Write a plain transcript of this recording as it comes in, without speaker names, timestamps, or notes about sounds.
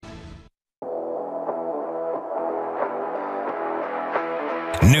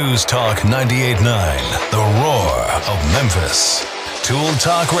News Talk 98.9, the roar of Memphis. Tool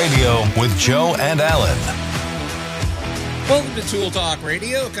Talk Radio with Joe and Allan. Welcome to Tool Talk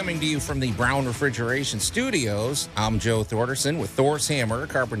Radio, coming to you from the Brown Refrigeration Studios. I'm Joe Thorderson with Thor's Hammer,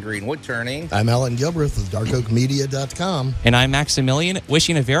 Carpentry and Wood Turning. I'm Alan Gilbreth with darkoakmedia.com. And I'm Maximilian,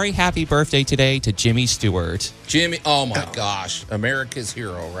 wishing a very happy birthday today to Jimmy Stewart. Jimmy, oh my gosh, America's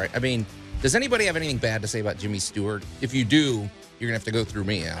hero, right? I mean, does anybody have anything bad to say about Jimmy Stewart? If you do, you're going to have to go through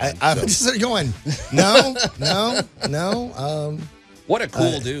me, Alan. I'm just going, no. What a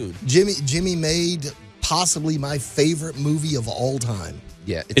cool dude. Jimmy made possibly my favorite movie of all time.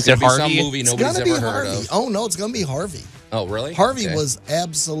 Yeah, it's going to be some Harvey? movie nobody's ever heard of. Oh, no, it's going to be Harvey. Oh, really? Harvey Okay. was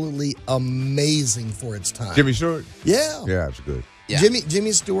absolutely amazing for its time. Jimmy Stewart? Yeah. Yeah, it's good. Yeah.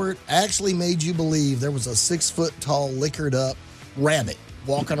 Jimmy Stewart actually made you believe there was a 6-foot-tall, liquored-up rabbit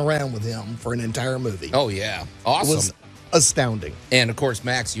walking around with him for an entire movie. Oh, yeah. It Awesome. was astounding. And, of course,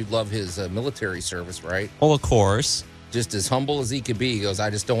 Max, you'd love his military service, right? Well, of course. Just as humble as he could be. He goes, I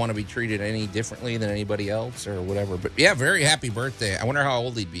just don't want to be treated any differently than anybody else or whatever. But, yeah, very happy birthday. I wonder how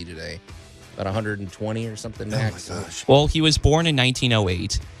old he'd be today. About 120 or something, Max? Oh, my gosh. Well, he was born in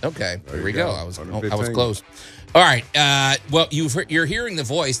 1908. Okay, There here you we go. go. I was 115. close. All right. Well, you're hearing the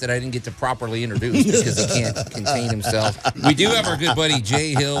voice that I didn't get to properly introduce because he can't contain himself. We do have our good buddy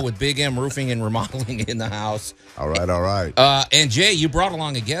Jay Hill with Big M Roofing and Remodeling in the house. All right. And Jay, you brought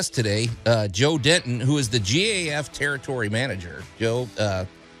along a guest today, Joe Denton, who is the GAF Territory Manager. Joe,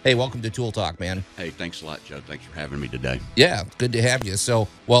 hey, welcome to Tool Talk, man. Hey, thanks a lot, Joe. Thanks for having me today. Yeah, good to have you. So,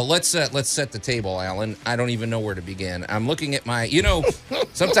 well, let's set the table, Alan. I don't even know where to begin. I'm looking at my,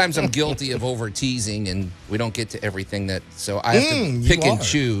 sometimes I'm guilty of over teasing, and we don't get to everything so I have to pick and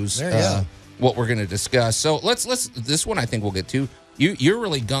choose what we're going to discuss. So let's this one I think we'll get to. You're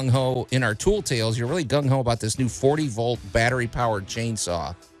really gung ho in our tool tales. You're really gung ho about this new 40-volt battery powered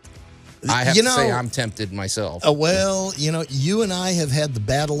chainsaw. I have to say I'm tempted myself. Well, you and I have had the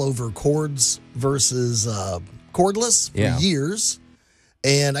battle over cords versus cordless for years.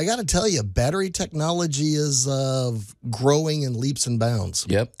 And I got to tell you, battery technology is growing in leaps and bounds.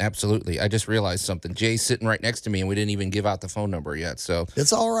 Yep, absolutely. I just realized something. Jay's sitting right next to me, and we didn't even give out the phone number yet. So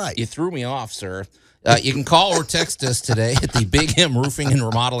it's all right. You threw me off, sir. You can call or text us today at the Big M Roofing and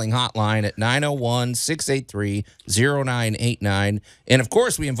Remodeling Hotline at 901-683-0989. And, of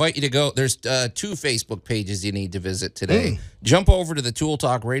course, we invite you to go. There's 2 Facebook pages you need to visit today. Jump over to the Tool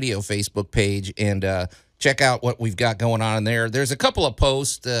Talk Radio Facebook page and check out what we've got going on in there. There's a couple of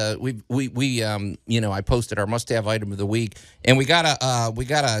posts. I posted our must-have item of the week, and we got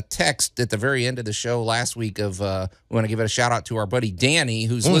a text at the very end of the show last week of we want to give it a shout out to our buddy Danny,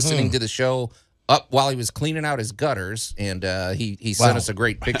 who's listening to the show up while he was cleaning out his gutters, and he sent us a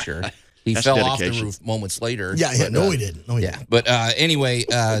great picture. He fell off the roof moments later. Yeah, he didn't. But anyway,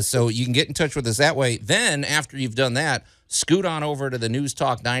 so you can get in touch with us that way. Then, after you've done that, scoot on over to the News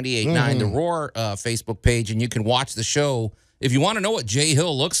Talk 98.9, the Roar Facebook page, and you can watch the show. If you want to know what Jay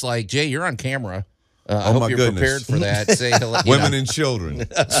Hill looks like, Jay, you're on camera. I hope you're prepared for that. Say hello. Women and children.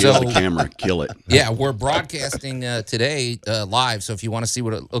 Kill the camera. Kill it. Yeah, we're broadcasting today live, so if you want to see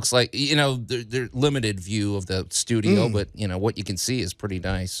what it looks like, they're limited view of the studio, but, what you can see is pretty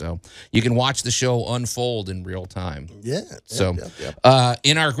nice. So you can watch the show unfold in real time. Yeah. So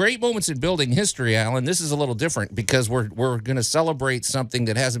in our Great Moments in Building History, Alan, this is a little different because we're going to celebrate something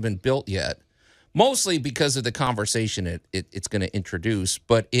that hasn't been built yet. Mostly because of the conversation it's going to introduce,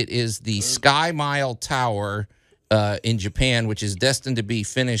 but it is the Sky Mile Tower in Japan, which is destined to be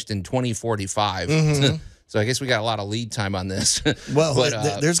finished in 2045. So I guess we got a lot of lead time on this. Well,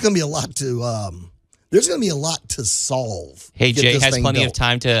 but, there's going to be a lot to solve. Hey, Jay has plenty of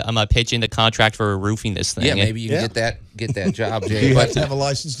time to pitch in the contract for roofing this thing. Yeah, maybe you can get that job, Jay. You have to have a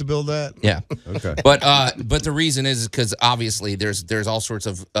license to build that? Yeah. Okay. But the reason is because obviously there's all sorts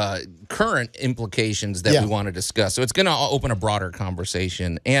of current implications that we want to discuss. So it's going to open a broader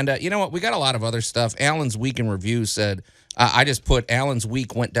conversation. And you know what? We got a lot of other stuff. Alan's Week in Review said, I just put Alan's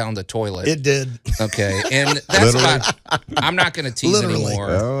week went down the toilet. It did. Okay. And that's about, I'm not going to tease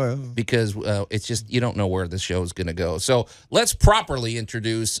anymore because it's just, you don't know where the show is going to go. So let's properly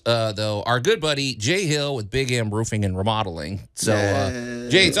introduce, though, our good buddy Jay Hill with Big M Roofing and Remodeling. So,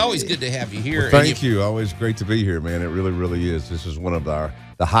 Jay, it's always good to have you here. Well, thank you. Always great to be here, man. It really, really is. This is one of the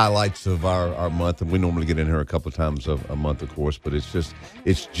highlights of our month, and we normally get in here a couple of times a month, of course, but it's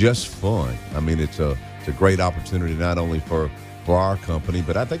just fun. I mean, it's a great opportunity not only for our company,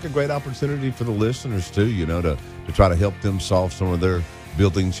 but I think a great opportunity for the listeners too, to try to help them solve some of their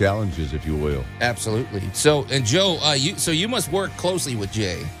building challenges, if you will. Absolutely. So, and Joe, you must work closely with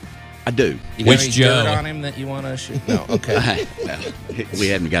Jay. I do. You got Which any Joe? dirt on him that you want to shoot? No. Okay. Well, we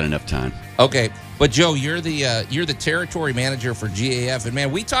haven't got enough time. Okay, but Joe, you're the territory manager for GAF, and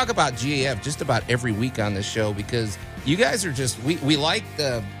man, we talk about GAF just about every week on this show because you guys are just we like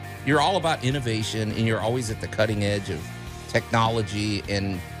you're all about innovation and you're always at the cutting edge of technology,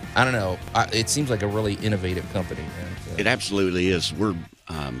 and I don't know, it seems like a really innovative company, man. So. It absolutely is. We're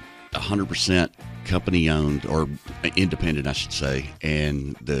 100% company owned or independent, I should say,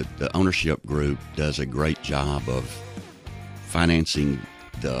 and the ownership group does a great job of financing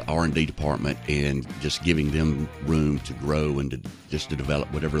the R&D department and just giving them room to grow and to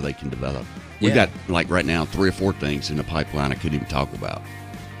develop whatever they can develop. We've got, like right now, 3 or 4 things in the pipeline I couldn't even talk about.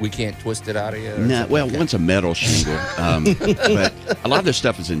 We can't twist it out of you? No, well, one's a metal shingle, but a lot of this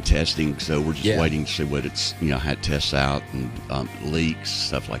stuff is in testing, so we're just waiting to see what it's, how it tests out and leaks,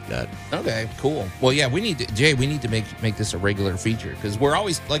 stuff like that. Okay, cool. Well, yeah, we need to make this a regular feature because we're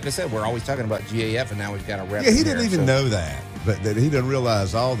always, like I said, we're always talking about GAF, and now we've got a rep. Yeah, he didn't even know that, but that he didn't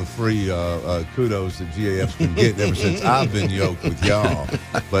realize all the free kudos that GAF's been getting ever since I've been yoked with y'all.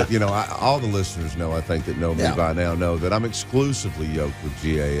 But all the listeners know, I think that know me by now know that I'm exclusively yoked with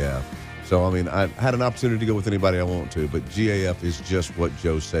GAF. So, I had an opportunity to go with anybody I want to, but GAF is just what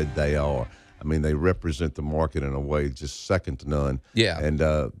Joe said they are. They represent the market in a way just second to none. Yeah. And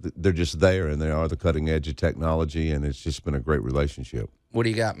they're just there, and they are the cutting edge of technology, and it's just been a great relationship. What do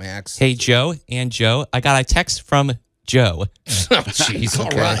you got, Max? Hey, Joe, I got a text from Joe. Oh, jeez.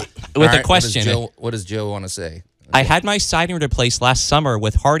 Okay. All right. With a question. What does Joe want to say? I had my siding replaced last summer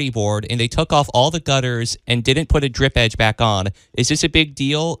with Hardy board, and they took off all the gutters and didn't put a drip edge back on. Is this a big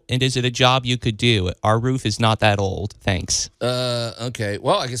deal, and is it a job you could do? Our roof is not that old. Thanks. Okay.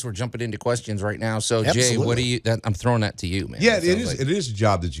 Well, I guess we're jumping into questions right now. So, Absolutely. Jay, what do you? I'm throwing that to you, man. Yeah, it is. It is a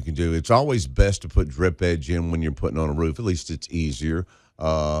job that you can do. It's always best to put drip edge in when you're putting on a roof. At least it's easier.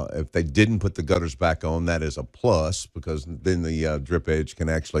 If they didn't put the gutters back on, that is a plus because then the drip edge can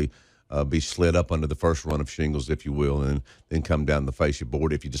actually be slid up under the first run of shingles, if you will, and then come down the fascia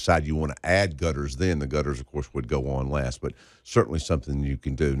board. If you decide you want to add gutters, then the gutters, of course, would go on last, but certainly something you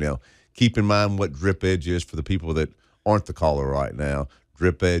can do. Now, keep in mind what drip edge is for the people that aren't the caller right now.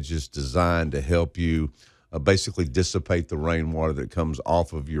 Drip edge is designed to help you basically dissipate the rainwater that comes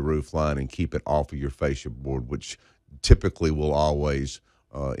off of your roof line and keep it off of your fascia board, which typically will always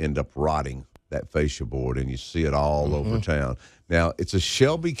end up rotting that fascia board, and you see it all over town. Now, it's a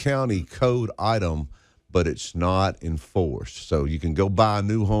Shelby County code item, but it's not enforced. So you can go buy a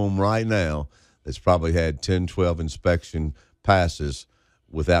new home right now that's probably had 10, 12 inspection passes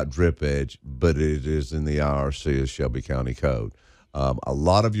without drip edge, but it is in the IRC as Shelby County code. A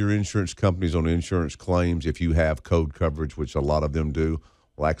lot of your insurance companies on insurance claims, if you have code coverage, which a lot of them do,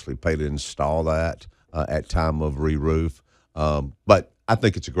 will actually pay to install that at time of re-roof. But I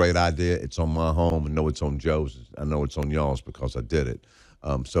think it's a great idea. It's on my home. I know it's on Joe's. I know it's on y'all's because I did it.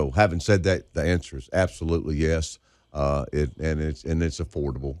 So having said that, the answer is absolutely yes. It's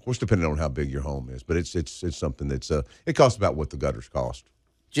affordable. Of course, depending on how big your home is, but it's something that's it costs about what the gutters cost.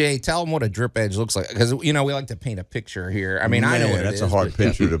 Jay, tell them what a drip edge looks like because we like to paint a picture here. I know what it is. That's a hard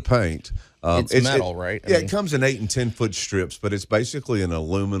picture to paint. It's metal, right? It comes in 8 and 10 foot strips, but it's basically an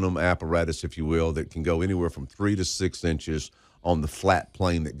aluminum apparatus, if you will, that can go anywhere from 3 to 6 inches on the flat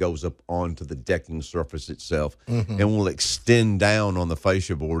plane that goes up onto the decking surface itself, and will extend down on the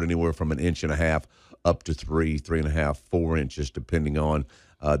fascia board anywhere from 1.5 inches up to 3.5, 4 inches, depending on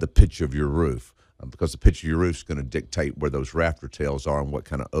the pitch of your roof. Because the pitch of your roof is going to dictate where those rafter tails are and what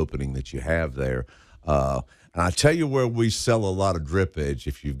kind of opening that you have there. And I tell you where we sell a lot of drip edge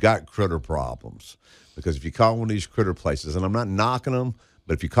if you've got critter problems. Because if you call one of these critter places, and I'm not knocking them,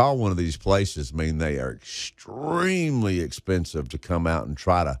 but if you call one of these places, they are extremely expensive to come out and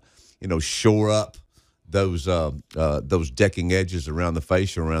try to, shore up those decking edges around the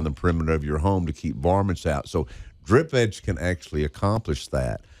fascia, around the perimeter of your home to keep varmints out. So drip edge can actually accomplish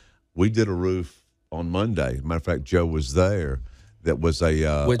that. We did a roof on Monday. Matter of fact, Joe was there. That was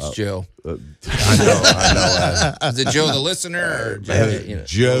a which Joe? I know. Is it Joe the listener? Or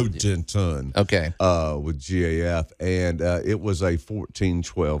Joe Denton. Okay. With GAF, and it was a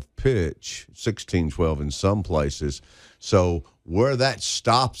 14-12 pitch, 16-12 in some places. So where that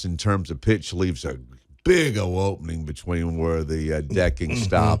stops in terms of pitch leaves a big opening between where the decking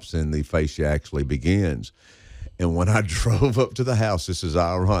stops and the fascia actually begins. And when I drove up to the house, this is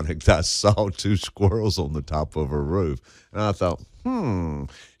ironic, I saw 2 squirrels on the top of her roof. And I thought,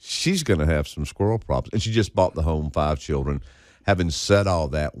 she's going to have some squirrel problems. And she just bought the home, 5 children. Having said all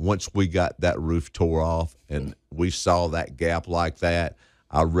that, once we got that roof tore off and we saw that gap like that,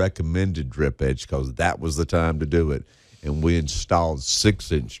 I recommended drip edge because that was the time to do it. and we installed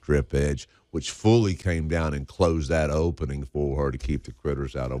 6-inch drip edge, which fully came down and closed that opening for her to keep the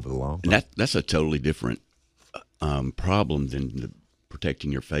critters out over the long run. And that's a totally different problem than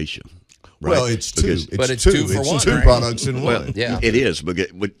protecting your fascia. Right? Well, it's two. It's two for one, two right? products in Well, one. Yeah. it is. But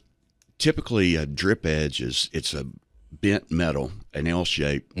typically a drip edge it's a bent metal, an L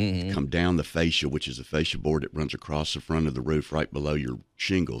shape, come down the fascia, which is the fascia board that runs across the front of the roof right below your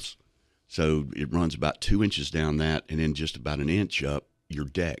shingles. So it runs about 2 inches down that, and then just about an inch up your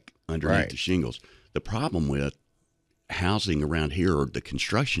deck underneath the shingles. The problem with housing around here, or the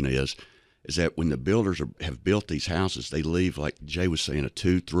construction is that when the builders have built these houses, they leave, like Jay was saying, a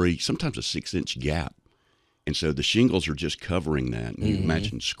 2, 3, sometimes a 6-inch gap. And so the shingles are just covering that. And you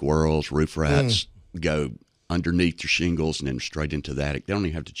imagine squirrels, roof rats go underneath your shingles and then straight into the attic. They don't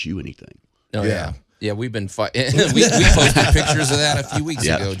even have to chew anything. Oh, yeah. Yeah, we've been fighting. we posted pictures of that a few weeks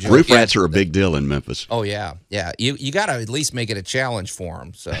ago, Joe. Roof rats are a big deal in Memphis. Oh, yeah. Yeah. You got to at least make it a challenge for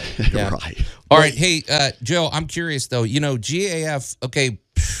them. So, yeah. Right. All right. Hey, Joe, I'm curious, though. GAF, okay,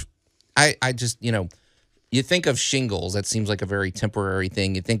 I just, you think of shingles. That seems like a very temporary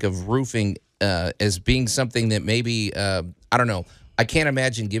thing. You think of roofing as being something that maybe, I don't know. I can't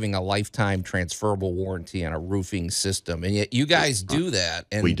imagine giving a lifetime transferable warranty on a roofing system, and yet you guys do that.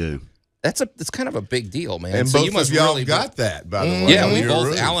 And we do. It's kind of a big deal, man. And so both you must of y'all really got that, by the way. Yeah, on we your both,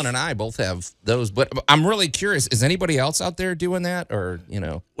 roof. Allan and I both have those. But I'm really curious, is anybody else out there doing that, or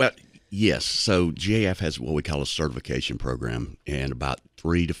Well, yes. So GAF has what we call a certification program, and about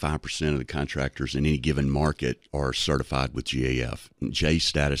 3 to 5% of the contractors in any given market are certified with GAF. And J's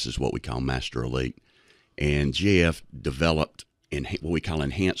status is what we call Master Elite, and GAF developed what we call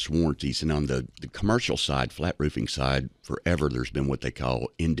enhanced warranties. And on the commercial side, flat roofing side, forever there's been what they call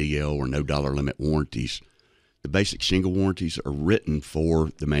NDL, or no dollar limit warranties. The basic shingle warranties are written for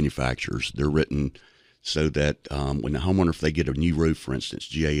the manufacturers. They're written so that when the homeowner, if they get a new roof, for instance,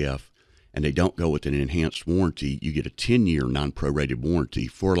 GAF, and they don't go with an enhanced warranty, you get a 10-year non-prorated warranty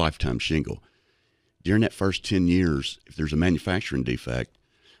for a lifetime shingle. During that first 10 years, if there's a manufacturing defect,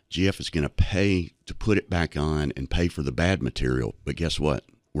 GF is going to pay to put it back on and pay for the bad material. But guess what?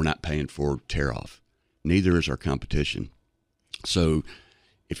 We're not paying for tear-off. Neither is our competition. So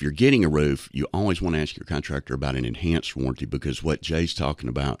if you're getting a roof, you always want to ask your contractor about an enhanced warranty, because what Jay's talking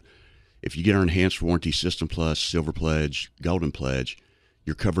about, if you get our enhanced warranty, System Plus, Silver Pledge, Golden Pledge,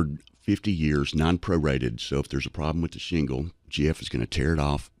 you're covered 50 years, non-prorated. So if there's a problem with the shingle, GF is going to tear it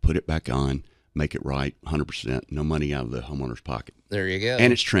off, put it back on, make it right, 100%, no money out of the homeowner's pocket. There you go.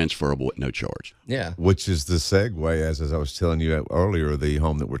 And it's transferable at no charge. Yeah. Which is the segue, as I was telling you earlier, the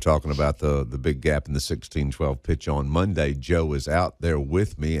home that we're talking about, the big gap in the 16-12 pitch on Monday. Joe is out there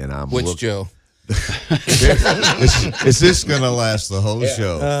with me, and I'm Which Joe? Is this going to last the whole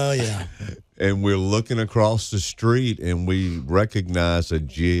show? Oh, yeah. And we're looking across the street, and we recognize a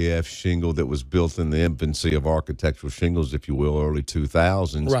GAF shingle that was built in the infancy of architectural shingles, if you will, early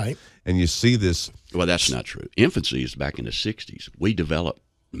 2000s. Right. And you see this. Well, that's not true. Infancy is back in the 60s. We developed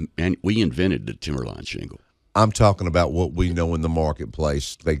and we invented the Timberline shingle. I'm talking about what we know in the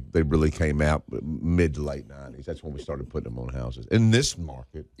marketplace. They really came out mid to late 90s. That's when we started putting them on houses. In this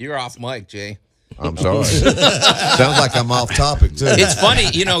market. You're off mic, Jay. I'm sorry. Sounds like I'm off topic, too. It's funny,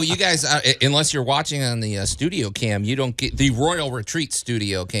 you guys, unless you're watching on the studio cam, you don't get the Royal Retreat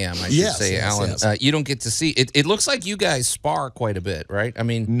studio cam, I should say, Allan. Yes. You don't get to see it. It looks like you guys spar quite a bit, right? I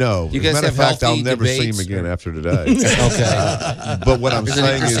mean, No. you guys As a matter have of fact, healthy I'll never see him debates, again or- after today. Okay. But what I'm There's an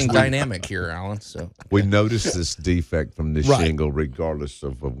saying is interesting dynamic here, Allan. So we noticed this defect from this Right. shingle regardless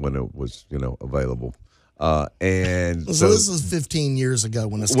of when it was, available. And So this is 15 years ago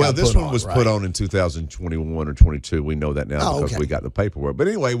when this got this put one on, was right? put on in 2021 or 22. We know that now Oh, because okay. we got the paperwork. But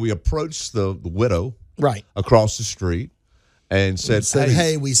anyway, we approached the widow Right. across the street and said,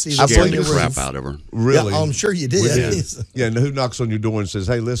 Hey, we see I this Scared on the your crap roof. out of her. really? Yeah, I'm sure you We did. Yeah, and who knocks on your door and says,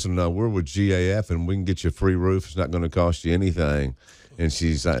 hey, listen, we're with GAF and we can get you a free roof. It's not going to cost you anything. And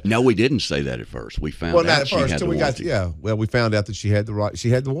she's like, No, we didn't say that at first. We found well, not out at she first had till the we warranty. got we found out that she had the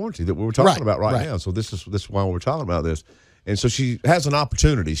warranty that we were talking about right now. So this is why we're talking about this. And so she has an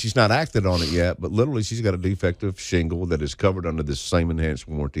opportunity. She's not acted on it yet, but literally she's got a defective shingle that is covered under this same enhanced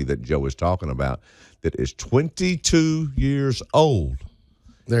warranty that Joe is talking about that is 22 years old.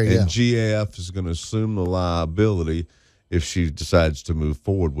 There you And go. GAF is going to assume the liability if she decides to move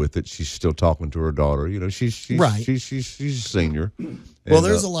forward with it. She's still talking to her daughter. She's Right. she's a senior. Well, And,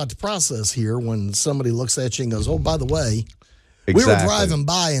 there's a lot to process here when somebody looks at you and goes, oh, by the way, exactly. we were driving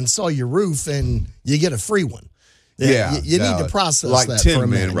by and saw your roof and you get a free one. Yeah, you need to process like that 10 for a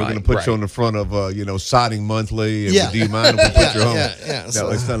men. minute. We're going to put you on the front of Siding Monthly. And Yeah. do you mind if we put you home? Yeah. No,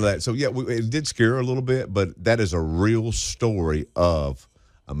 it's none of that. So it did scare her a little bit, but that is a real story of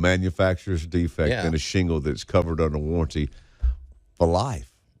a manufacturer's defect and a shingle that's covered under warranty for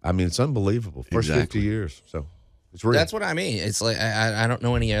life. I mean, it's unbelievable. First 50 years. So it's real. That's what I mean. It's like I don't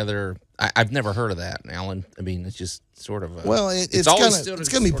know any other. I've never heard of that, Alan. I mean, it's just sort of. It's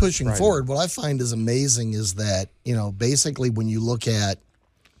going to be pushing forward. What I find is amazing is that basically when you look at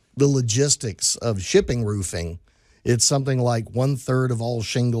the logistics of shipping roofing, it's something like 1/3 of all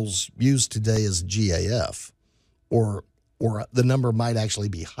shingles used today is GAF, or the number might actually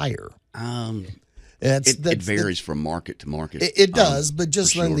be higher. It varies from market to market. It does, but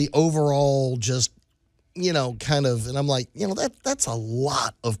just then sure. the overall kind of, and I'm like, that's a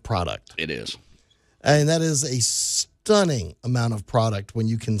lot of product. It is. And that is a stunning amount of product when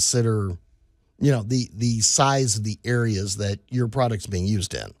you consider, the size of the areas that your product's being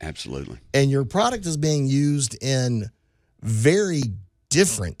used in. Absolutely. And your product is being used in very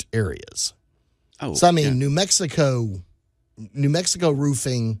different areas. Oh, so I mean, New Mexico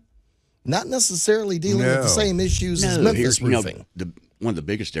roofing, not necessarily dealing with the same issues as Memphis roofing. One of the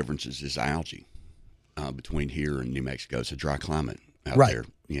biggest differences is algae between here and New Mexico. It's a dry climate out there.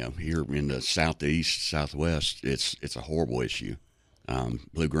 Here in the southeast, southwest, it's a horrible issue.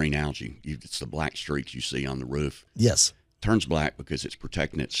 Blue-green algae. It's the black streaks you see on the roof. Yes. Turns black because it's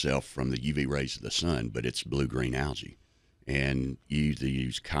protecting itself from the UV rays of the sun, but it's blue-green algae. And you either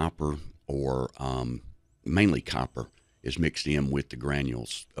use copper or mainly copper is mixed in with the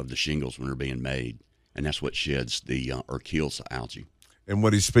granules of the shingles when they're being made, and that's what sheds or kills the algae. And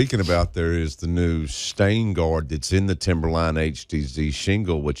what he's speaking about there is the new stain guard that's in the Timberline HDZ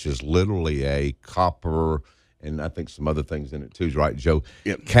shingle, which is literally a copper and I think some other things in it too, right, Joe?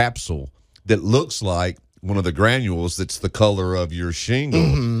 Yep. Capsule that looks like one of the granules that's the color of your shingle.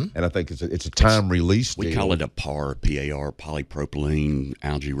 Mm-hmm. And I think it's a time release deal. We call it a PAR, P-A-R, polypropylene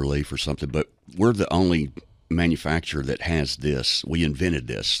algae relief or something, but we're the only manufacturer that has this. We invented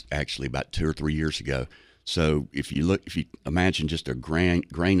this actually about 2 or 3 years ago. So if you imagine just a grain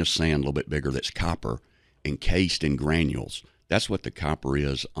of sand a little bit bigger that's copper encased in granules, that's what the copper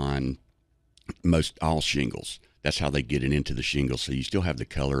is on most all shingles. That's how they get it into the shingle. So you still have the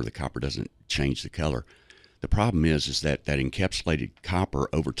color. The copper doesn't change the color. The problem is that encapsulated copper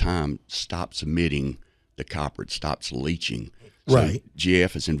over time stops emitting the copper. It stops leaching. Right. So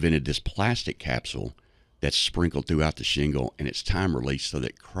GF has invented this plastic capsule that's sprinkled throughout the shingle, and it's time released so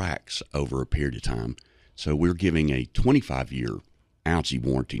that it cracks over a period of time. So we're giving a 25-year algae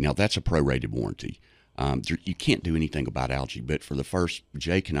warranty. Now, that's a prorated warranty. You can't do anything about algae, but for the first,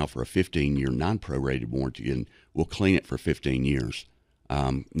 Jay can offer a 15-year non-prorated warranty, and we'll clean it for 15 years.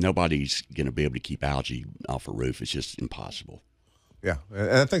 Nobody's going to be able to keep algae off a roof. It's just impossible. Yeah,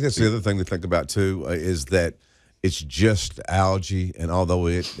 and I think that's the other thing to think about, too, is that it's just algae, and although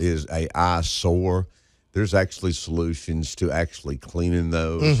it is an eyesore, there's actually solutions to actually cleaning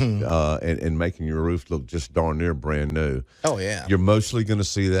those and making your roof look just darn near brand new. Oh, yeah. You're mostly going to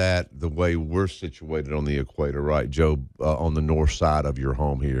see that the way we're situated on the equator, right, Joe, on the north side of your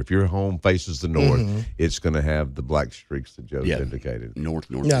home here. If your home faces the north, it's going to have the black streaks that Joe's indicated.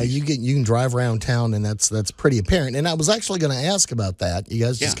 Northeast. Yeah, you can drive around town, and that's pretty apparent. And I was actually going to ask about that. You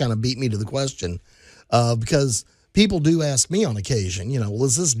guys just kind of beat me to the question because people do ask me on occasion, well,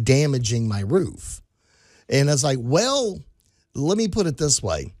 is this damaging my roof? And I was like, well, let me put it this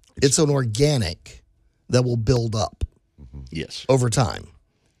way. It's an organic that will build up over time.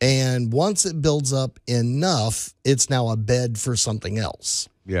 And once it builds up enough, it's now a bed for something else.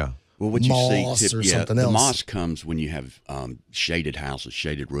 Yeah. Well, what moss you see, or something the else. moss comes when you have shaded houses,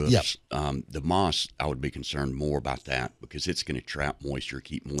 shaded roofs. Yep. The moss, I would be concerned more about that because it's going to trap moisture,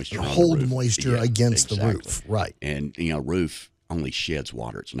 keep moisture on hold the roof. moisture against the roof. Right. And, roof only sheds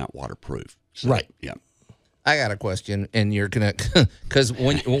water. It's not waterproof. So, right. Yeah. I got a question, and you're gonna because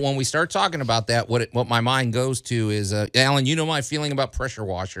when we start talking about that, what my mind goes to is, Alan, you know my feeling about pressure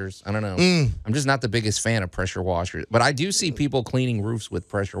washers. I don't know. I'm just not the biggest fan of pressure washers, but I do see people cleaning roofs with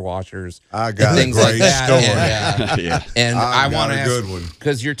pressure washers. I got things a great like that. story. And I want to ask, good one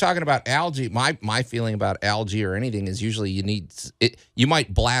because you're talking about algae. My feeling about algae or anything is usually you need it. You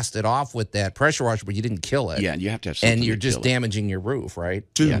might blast it off with that pressure washer, but you didn't kill it. Yeah, you have to have something. And you're to just kill it. damaging your roof, right?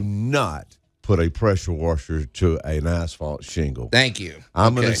 Do not put a pressure washer to an asphalt shingle. Thank you.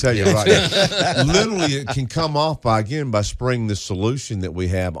 I'm going to tell you right now. Literally, it can come off by spraying the solution that we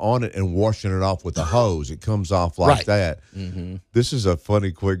have on it and washing it off with a hose. It comes off like that. Mm-hmm. This is a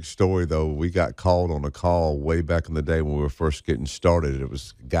funny, quick story, though. We got called on a call way back in the day when we were first getting started. It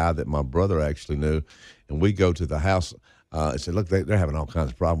was a guy that my brother actually knew, and we go to the house and said, look, they're having all kinds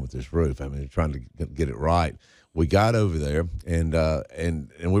of problems with this roof. I mean, they're trying to get it right. We got over there, and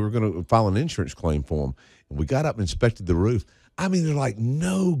we were going to file an insurance claim for them. And we got up and inspected the roof. I mean, there's like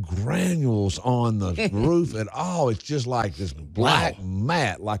no granules on the roof at all. It's just like this black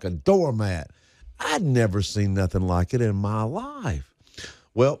mat, like a doormat. I'd never seen nothing like it in my life.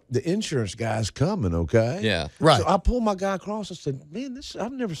 Well, the insurance guy's coming, okay? Yeah. Right. So I pulled my guy across. I said, man,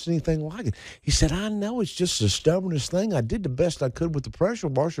 I've never seen anything like it. He said, I know it's just the stubbornest thing. I did the best I could with the pressure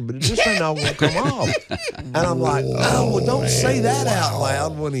washer, but it just ain't all going to come off. And I'm like, oh, well, don't say that out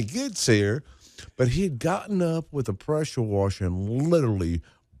loud when he gets here. But he had gotten up with a pressure washer and literally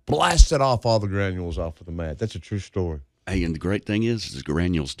blasted off all the granules off of the mat. That's a true story. Hey, and the great thing is the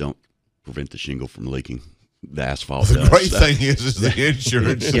granules don't prevent the shingle from leaking. The asphalt The does. great thing is the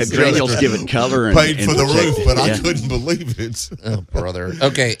insurance. Yeah, granules give it cover and paid for the protect- roof, but I yeah. couldn't believe it. Oh, brother.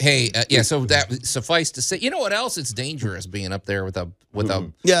 Okay. Hey, so that suffice to say, you know what else? It's dangerous being up there with a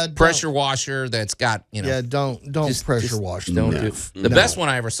pressure washer that's got, don't pressure wash. Don't do. The best one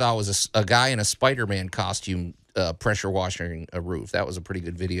I ever saw was a guy in a Spider-Man costume pressure washing a roof. That was a pretty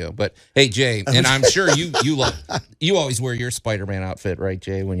good video. But hey, Jay, and I'm sure you always wear your Spider-Man outfit, right,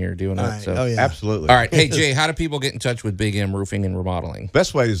 Jay, when you're doing it? So. Oh, yeah. Absolutely. All right. Hey, Jay, how do people get in touch with Big M Roofing and Remodeling?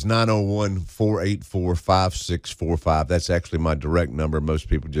 Best way is 901-484-5645. That's actually my direct number. Most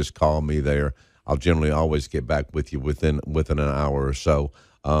people just call me there. I'll generally always get back with you within an hour or so.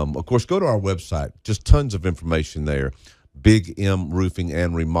 Of course, go to our website. Just tons of information there.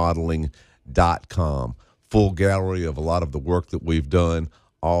 BigMRoofingAndRemodeling.com. Full gallery of a lot of the work that we've done,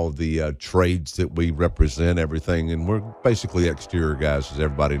 all the trades that we represent, everything. And we're basically exterior guys, as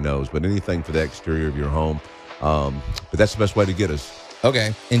everybody knows, but anything for the exterior of your home. But that's the best way to get us.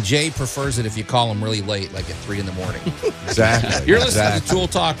 Okay. And Jay prefers it if you call him really late, like at 3 in the morning. Exactly. You're listening to Tool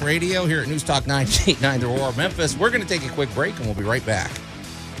Talk Radio here at News Talk 98.9 The Roar, Memphis. We're going to take a quick break, and we'll be right back.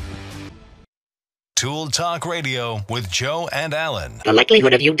 Tool Talk Radio with Joe and Allan. The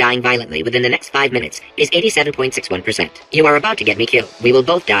likelihood of you dying violently within the next 5 minutes is 87.61%. You are about to get me killed. We will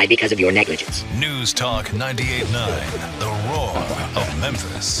both die because of your negligence. News Talk 98.9, The Roar of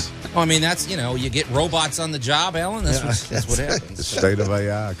Memphis. Well, I mean, that's, you get robots on the job, Allan. That's what happens. The state of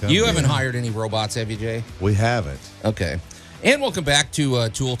AI. You haven't hired any robots, have you, Jay? We haven't. Okay. And welcome back to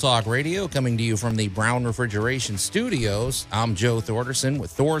Tool Talk Radio, coming to you from the Brown Refrigeration Studios. I'm Joe Thorderson with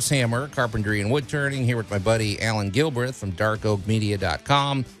Thor's Hammer, Carpentry and Wood Turning, here with my buddy Alan Gilbreth from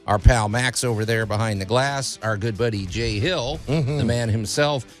darkoakmedia.com, our pal Max over there behind the glass, our good buddy Jay Hill, the man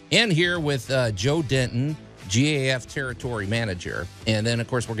himself, and here with Joe Denton, GAF Territory Manager. And then, of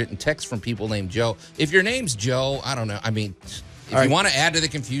course, we're getting texts from people named Joe. If your name's Joe, I don't know. I mean, if you want to add to the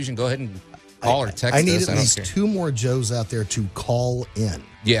confusion, go ahead and call or text us. I need at least 2 more Joes out there to call in.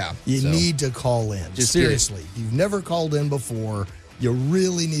 Yeah. You need to call in. Seriously. If you've never called in before, you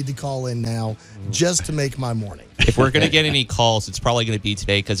really need to call in now just to make my morning. If we're going to get any calls, it's probably going to be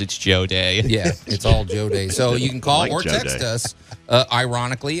today because it's Joe Day. Yeah, it's all Joe Day. So you can call or Joe text Day. us,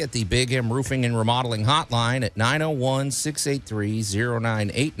 ironically, at the Big M Roofing and Remodeling hotline at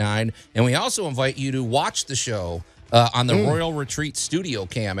 901-683-0989. And we also invite you to watch the show on the Royal Retreat Studio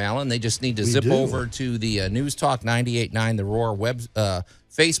Cam, Alan. They just need to zip over to the News Talk 98.9 The Roar web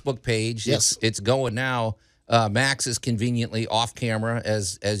Facebook page. Yes. It's going now. Max is conveniently off camera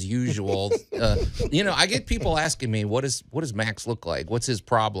as usual. I get people asking me, what does Max look like? What's his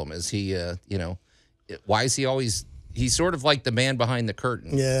problem? Is he, why is he always? He's sort of like the man behind the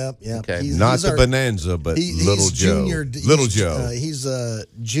curtain. Yeah. Okay. Not the Bonanza, but Little Joe. Little Joe. He's a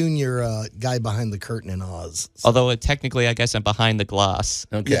junior guy behind the curtain in Oz. So. Although technically, I guess I'm behind the glass.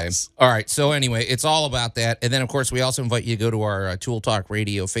 Okay. Yes. All right. So anyway, it's all about that. And then, of course, we also invite you to go to our Tool Talk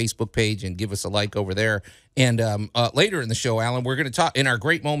Radio Facebook page and give us a like over there. And later in the show, Alan, we're going to talk in our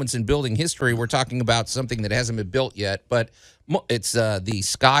great moments in building history. We're talking about something that hasn't been built yet, but it's the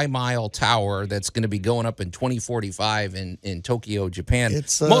Sky Mile Tower that's going to be going up in 2045 in Tokyo, Japan.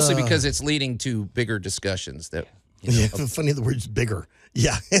 It's mostly because it's leading to bigger discussions. That funny the word's bigger.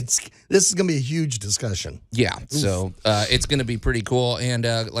 Yeah, this is going to be a huge discussion. Yeah, so it's going to be pretty cool. And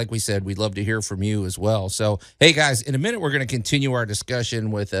like we said, we'd love to hear from you as well. So, hey, guys, in a minute, we're going to continue our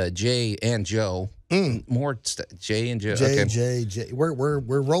discussion with Jay and Joe. More Jay and Joe. Jay. We're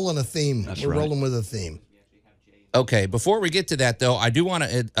rolling a theme. We're rolling with a theme. Okay, before we get to that, though, I do want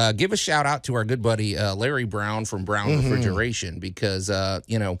to give a shout out to our good buddy Larry Brown from Brown Refrigeration because,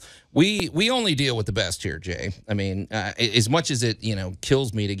 we only deal with the best here, Jay. I mean, as much as it,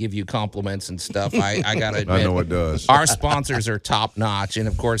 kills me to give you compliments and stuff, I got to admit. I know it does. Our sponsors are top notch. And,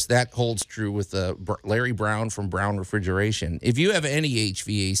 of course, that holds true with Larry Brown from Brown Refrigeration. If you have any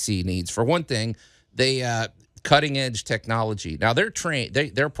HVAC needs, for one thing, they cutting edge technology. Now, they're trained.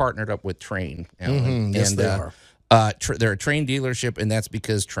 They're partnered up with Trane. Alan, yes, they are. They're a Trane dealership, and that's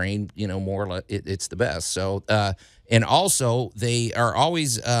because Trane, it's the best. So, and also they are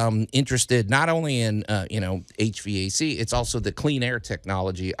always interested not only in HVAC, it's also the clean air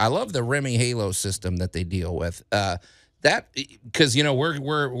technology. I love the Remy Halo system that they deal with. That because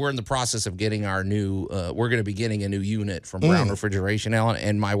we're in the process of getting our new we're going to be getting a new unit from Brown Refrigeration, Alan,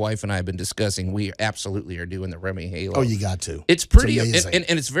 and my wife and I have been discussing. We absolutely are doing the Remy Halo. Oh, you got to. It's pretty it's and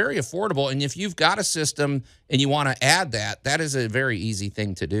it's very affordable. And if you've got a system and you want to add that is a very easy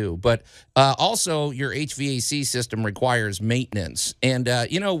thing to do. But also, your HVAC system requires maintenance, and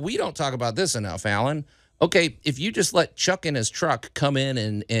we don't talk about this enough, Alan. Okay, if you just let Chuck in his truck come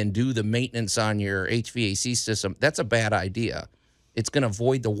in and do the maintenance on your HVAC system, that's a bad idea. It's going to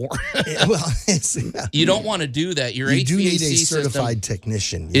void the warranty. You don't want to do that. Your HVAC do need a system certified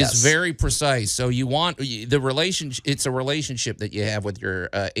technician. is very precise. So you want the relationship. It's a relationship that you have with your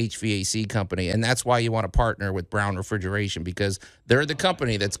HVAC company, and that's why you want to partner with Brown Refrigeration because they're the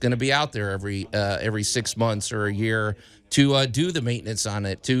company that's going to be out there every 6 months or a year to do the maintenance on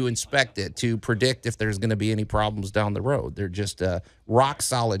it, to inspect it, to predict if there's going to be any problems down the road. They're just a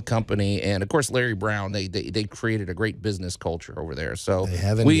rock-solid company. And, of course, Larry Brown, they created a great business culture over there. So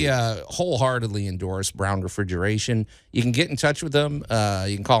we wholeheartedly endorse Brown Refrigeration. You can get in touch with them.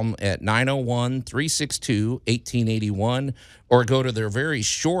 You can call them at 901-362-1881 or go to their very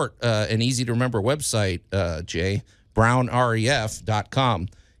short and easy-to-remember website, Jay, brownref.com.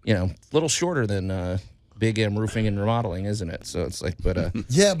 A little shorter than Big M Roofing and Remodeling, isn't it? So it's like, but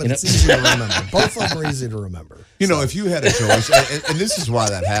yeah, but it's easy to remember. Both of them are easy to remember. If you had a choice, and this is why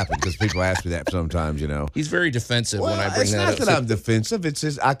that happened, because people ask me that sometimes. He's very defensive when I bring that up. It's not that I'm defensive. It's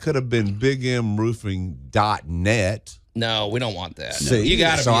just I could have been bigmroofing.net. No, we don't want that. See, you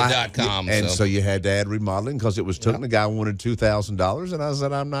got to be a .com. And so you had to add remodeling because it was took. The guy wanted $2,000, and I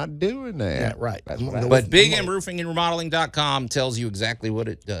said, I'm not doing that. Yeah, right. But bigmroofingandremodeling.com tells you exactly what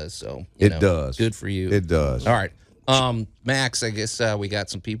it does. So it does. Good for you. It does. All right. Max, I guess we got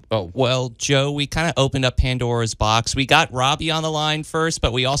some people. Oh, well, Joe, we kind of opened up Pandora's box. We got Robbie on the line first,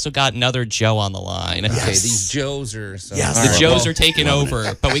 but we also got another Joe on the line. Okay, these Joes are. So, the Joes are taking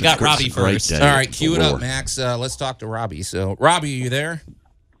over, but we got Robbie first. All right, cue it up, Max. Let's talk to Robbie. So, Robbie, are you there?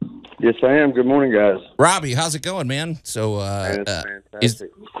 Yes, I am. Good morning, guys. Robbie, how's it going, man? So, fantastic.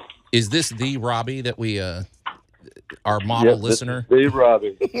 Is this the Robbie that we our model listener? This is the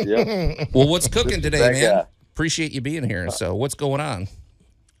Robbie. Yep. Well, what's cooking today, man? Guy. Appreciate you being here. So, what's going on?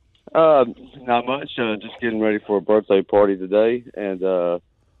 Not much. Just getting ready for a birthday party today, and I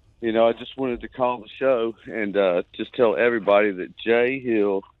just wanted to call the show and just tell everybody that Jay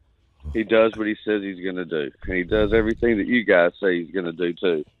Hill, he does what he says he's going to do, and he does everything that you guys say he's going to do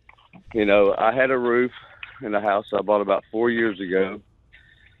too. I had a roof in a house I bought about 4 years ago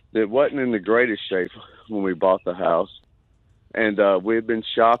that wasn't in the greatest shape when we bought the house, and we had been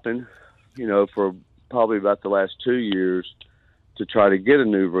shopping, for probably about the last 2 years to try to get a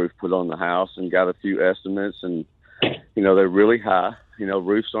new roof put on the house, and got a few estimates, and they're really high.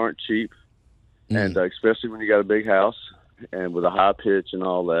 Roofs aren't cheap, and especially when you got a big house and with a high pitch and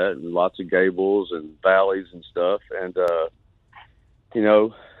all that, and lots of gables and valleys and stuff. And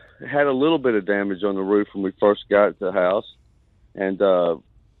it had a little bit of damage on the roof when we first got the house, and a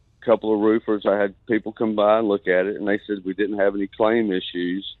couple of roofers, I had people come by and look at it, and they said we didn't have any claim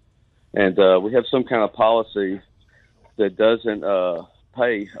issues. And we have some kind of policy that doesn't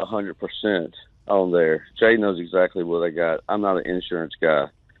pay 100% on there. Jay knows exactly what I got. I'm not an insurance guy,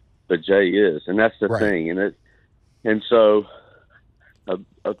 but Jay is, and that's the thing. And so a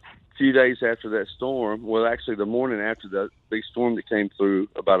few days after that storm, well, actually the morning after the big storm that came through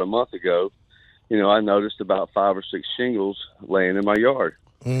about a month ago, I noticed about 5 or 6 shingles laying in my yard.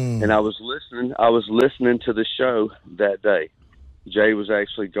 And I was listening to the show that day. Jay was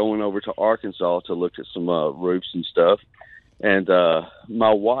actually going over to Arkansas to look at some roofs and stuff. And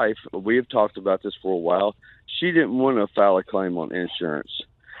my wife, we have talked about this for a while. She didn't want to file a claim on insurance.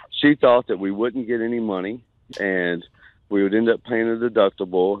 She thought that we wouldn't get any money, and we would end up paying a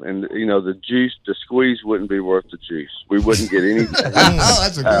deductible. And, the squeeze wouldn't be worth the juice. We wouldn't get anything. Oh,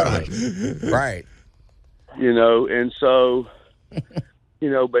 that's a good one. Right. And so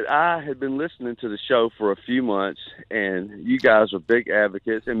but I had been listening to the show for a few months, and you guys are big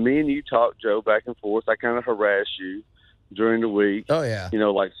advocates. And me and you talk, Joe, back and forth. I kind of harass you during the week. Oh, yeah.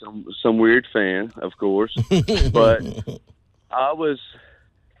 Like some weird fan, of course. But I was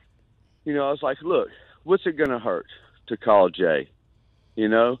like, look, what's it going to hurt to call Jay?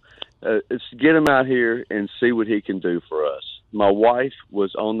 It's get him out here and see what he can do for us. My wife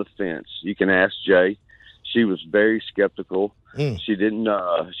was on the fence. You can ask Jay. She was very skeptical. She didn't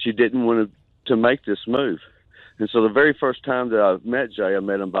want to make this move. And so the very first time that I met Jay, I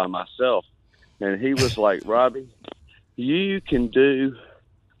met him by myself. And he was like, Robbie, you can do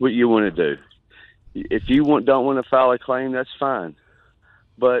what you want to do. If you don't want to file a claim, that's fine.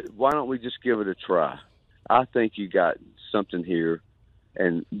 But why don't we just give it a try? I think you got something here,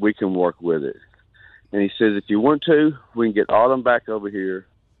 and we can work with it. And he says, if you want to, we can get Autumn back over here,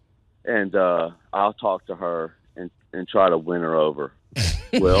 and I'll talk to her and try to win her over.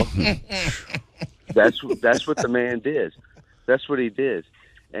 Well, that's what the man did. That's what he did.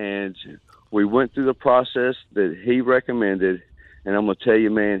 And we went through the process that he recommended, and I'm going to tell you,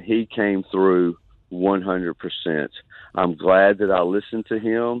 man, he came through 100%. I'm glad that I listened to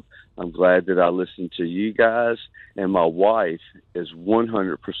him. I'm glad that I listened to you guys. And my wife is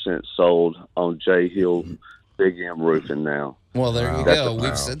 100% sold on Jay Hill Big M Roofing now. Well, there you go.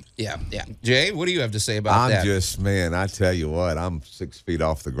 We've said, yeah. Jay, what do you have to say about that? I tell you what, I'm 6 feet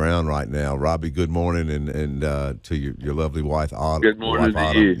off the ground right now. Robbie, good morning, and to your lovely wife, Autumn. Good morning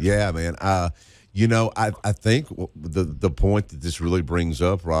to you. Yeah, man. I think the point that this really brings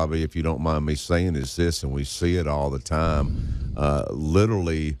up, Robbie, if you don't mind me saying, is this, and we see it all the time.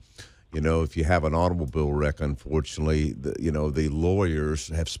 Literally, if you have an automobile wreck, unfortunately, the lawyers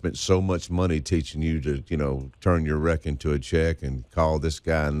have spent so much money teaching you to, turn your wreck into a check and call this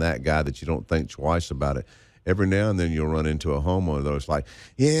guy and that guy that you don't think twice about it. Every now and then you'll run into a homeowner that's like,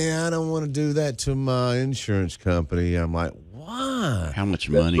 yeah, I don't want to do that to my insurance company. I'm like, why? How much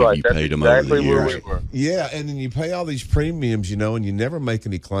money have you paid them over the years? Yeah, and then you pay all these premiums, and you never make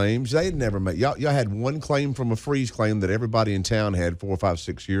any claims. They never make. Y'all had one claim from a freeze claim that everybody in town had 4, 5,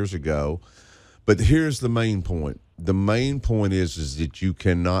 6 years ago. But here's the main point. The main point is that you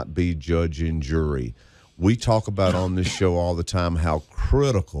cannot be judge and jury. We talk about on this show all the time how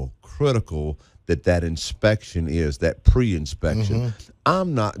critical that inspection is, that pre-inspection. Mm-hmm.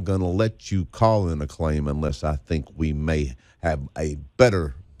 I'm not going to let you call in a claim unless I think we may have a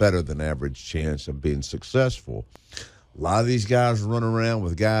better than average chance of being successful. A lot of these guys run around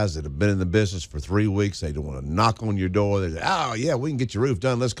with guys that have been in the business for 3 weeks. They don't want to knock on your door. They say, oh, yeah, we can get your roof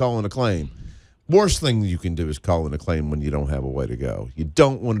done. Let's call in a claim. Worst thing you can do is call in a claim when you don't have a way to go. You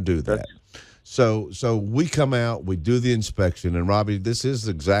don't want to do that. So we come out, we do the inspection, and Robbie, this is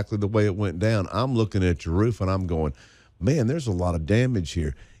exactly the way it went down. I'm looking at your roof, and I'm going, man, there's a lot of damage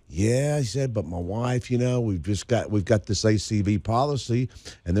here. Yeah, he said, but my wife, we've got this ACV policy,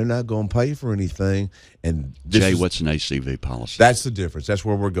 and they're not going to pay for anything. And Jay, what's an ACV policy? That's the difference. That's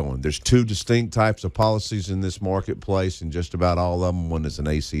where we're going. There's two distinct types of policies in this marketplace, and just about all of them. One is an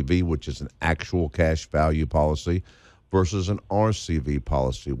ACV, which is an actual cash value policy, versus an RCV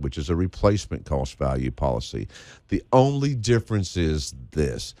policy, which is a replacement cost value policy. The only difference is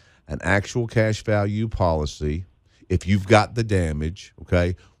this: an actual cash value policy, if you've got the damage,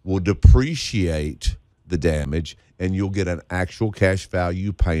 will depreciate the damage, and you'll get an actual cash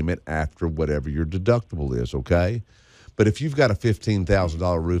value payment after whatever your deductible is, But if you've got a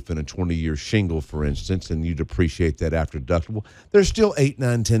 $15,000 roof and a 20-year shingle, for instance, and you depreciate that after deductible, there's still $8,000,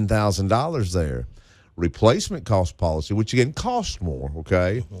 $9,000, $10,000 there. Replacement cost policy, which again costs more,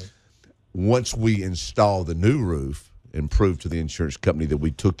 Mm-hmm. Once we install the new roof and prove to the insurance company that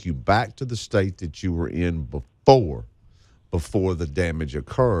we took you back to the state that you were in before the damage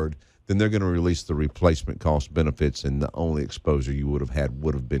occurred, then they're going to release the replacement cost benefits, and the only exposure you would have had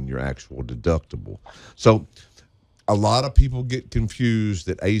would have been your actual deductible. So a lot of people get confused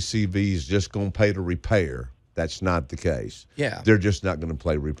that ACV is just going to pay to repair. That's not the case. Yeah. They're just not going to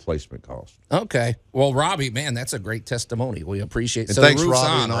play replacement cost. Okay. Well, Robbie, man, that's a great testimony. We appreciate it. And so thanks, the roof's Robbie,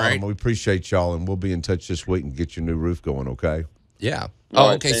 on, and right? Autumn. We appreciate y'all, and we'll be in touch this week and get your new roof going, okay? Yeah. All Oh,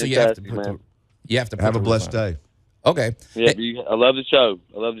 right, okay. So you fantastic, have to man. Have a blessed day. Okay. Yeah, Hey, I love the show.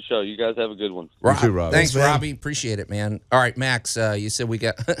 You guys have a good one. You too, Robbie. Thanks, Thanks, man. Robbie. Appreciate it, man. All right, Max, you said we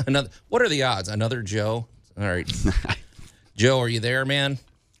got another. What are the odds? Another Joe? All right. Joe, are you there, man?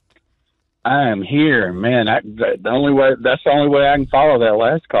 I am here, man. That's the only way I can follow that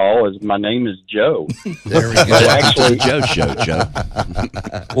last call is my name is Joe. There we go. Actually, Joe show, Joe.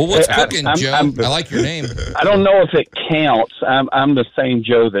 Well, what's cooking, Joe? I like your name. I don't know if it counts. I'm the same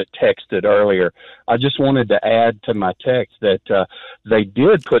Joe that texted earlier. I just wanted to add to my text that they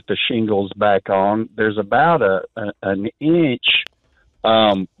did put the shingles back on. There's about an inch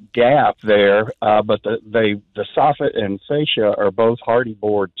gap there, but the soffit and fascia are both hardy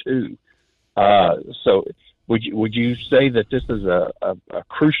board too. So would you say that this is a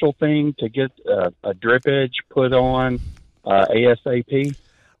crucial thing to get a drip edge put on ASAP?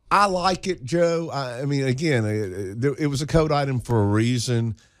 I like it, Joe. I mean, again, it was a code item for a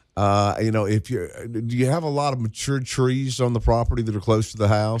reason. Do you have a lot of matured trees on the property that are close to the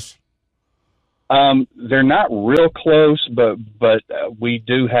house? They're not real close, but we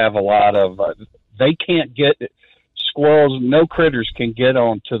do have a lot of. They can't get. Squirrels, no critters can get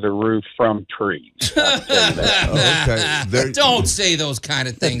onto the roof from trees. Okay. Don't say those kind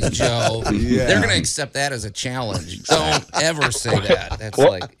of things, Joe. Yeah. They're going to accept that as a challenge. Don't ever say that. That's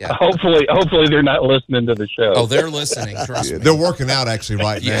Hopefully they're not listening to the show. Oh, they're listening. Trust me. They're working out actually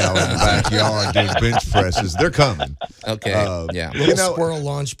right now in the backyard doing bench presses. They're coming. Okay. Little squirrel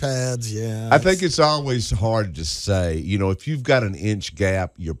launch pads. Yeah. I think it's always hard to say. If you've got an inch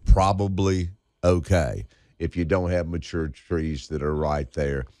gap, you're probably okay. If you don't have mature trees that are right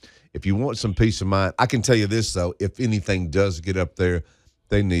there. If you want some peace of mind, I can tell you this, though. If anything does get up there,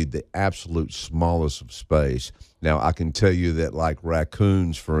 they need the absolute smallest of space. Now, I can tell you that like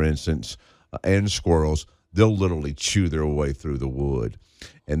raccoons, for instance, and squirrels, they'll literally chew their way through the wood.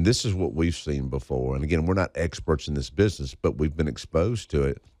 And this is what we've seen before. And, again, we're not experts in this business, but we've been exposed to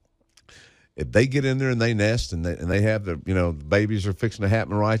it. If they get in there and they nest and they have the babies are fixing to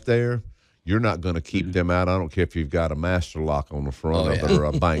happen right there, you're not going to keep them out. I don't care if you've got a master lock on the front of it or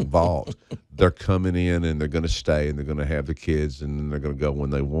a bank vault. They're coming in and they're going to stay and they're going to have the kids and then they're going to go when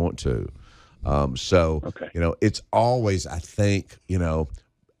they want to. It's always, I think,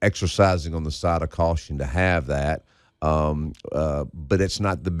 exercising on the side of caution to have that. But it's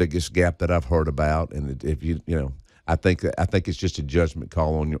not the biggest gap that I've heard about. And if I think it's just a judgment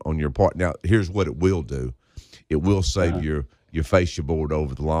call on your part. Now, here's what it will do. It will save your fascia board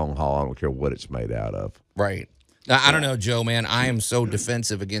over the long haul. I don't care what it's made out of. Right. Now, I don't know, Joe, man. I am so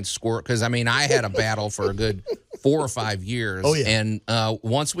defensive against squirrel because, I had a battle for a good 4 or 5 years. Oh, yeah. And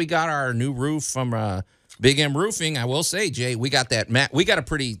once we got our new roof from Big M Roofing, I will say, Jay, we got we got a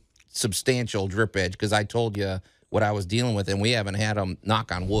pretty substantial drip edge because I told you what I was dealing with, and we haven't had them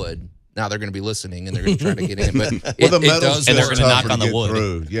knock on wood. Now they're going to be listening and they're going to try to get in, but the metal's and they're going to knock on the wood.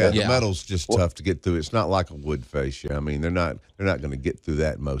 Through. Yeah, the metal's just tough to get through. It's not like a wood fascia. They're not going to get through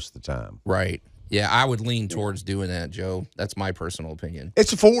that most of the time. Right. Yeah, I would lean towards doing that, Joe. That's my personal opinion.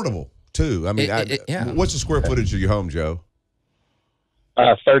 It's affordable too. What's the square footage of your home, Joe?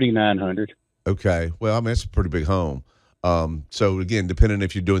 3,900. Okay. Well, it's a pretty big home. So again, depending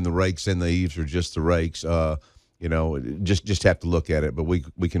if you're doing the rakes and the eaves or just the rakes, just have to look at it. But we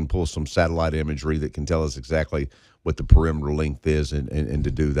can pull some satellite imagery that can tell us exactly what the perimeter length is, and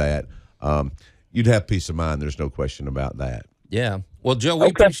to do that, you'd have peace of mind. There's no question about that. Yeah. Well, Joe, we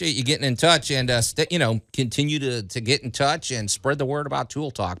appreciate you getting in touch, and continue to get in touch and spread the word about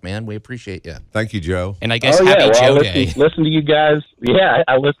Tool Talk, man. We appreciate you. Thank you, Joe. And I guess happy Joe Day. Listen to you guys. Yeah,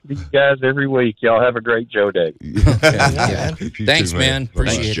 I listen to you guys every week. Y'all have a great Joe Day. Thanks, man.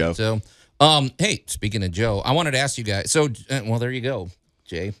 Appreciate Joe. it. So, hey, speaking of Joe, I wanted to ask you guys. So, there you go,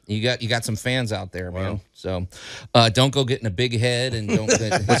 Jay. You got some fans out there, man. Wow. So, don't go getting a big head and don't.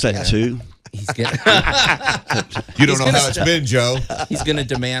 What's that? 2? He's gonna. You don't know how it's been, Joe. He's gonna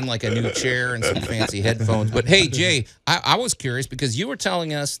demand like a new chair and some fancy headphones. But hey, Jay, I was curious because you were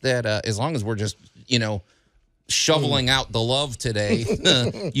telling us that as long as we're just shoveling out the love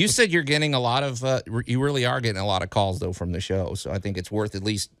today, you said you're getting a lot of. You really are getting a lot of calls though from the show. So I think it's worth at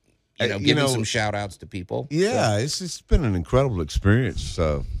least. Giving some shout outs to people. Yeah, it's been an incredible experience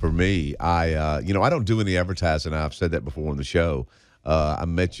for me. I don't do any advertising. I've said that before on the show. I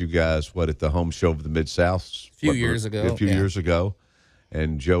met you guys at the home show of the Mid-South a few years ago,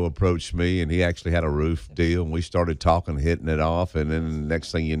 and Joe approached me, and he actually had a roof deal, and we started talking, hitting it off, and then the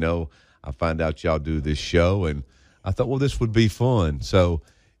next thing you know, I find out y'all do this show, and I thought, well, this would be fun. So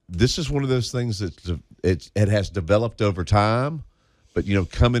this is one of those things that it has developed over time. But,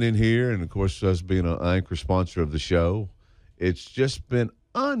 coming in here, and, of course, us being an anchor sponsor of the show, it's just been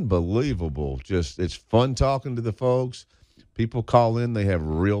unbelievable. It's fun talking to the folks. People call in. They have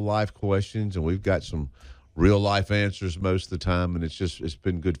real-life questions, and we've got some real-life answers most of the time. And it's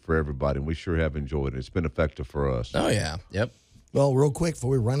been good for everybody, and we sure have enjoyed it. It's been effective for us. Oh, yeah. Yep. Well, real quick before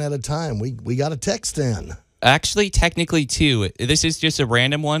we run out of time, we got a text in. Actually, technically, two. This is just a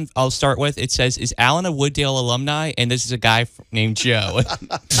random one. I'll start with. It says, "Is Allan a Wooddale alumni?" And this is a guy named Joe.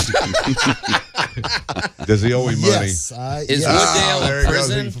 Does he owe him money? Yes, Is Wooddale a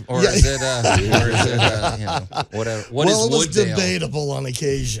prison, or is it whatever? What is it was Wooddale? debatable on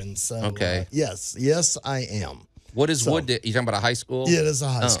occasion. So Okay. yes, I am. What is Wooddale? You talking about a high school? Yeah, it is a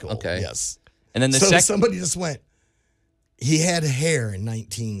high school. Okay. Yes. And then the So second. somebody just went. He had hair in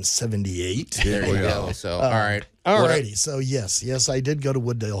 1978. There you go. So, all right. All righty. So, yes, I did go to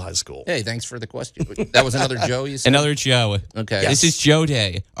Wooddale High School. Hey, thanks for the question. That was another Joe, you said? Another Joe. Okay. This is Joe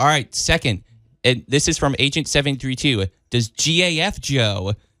Day. All right, second. And this is from Agent 732. Does GAF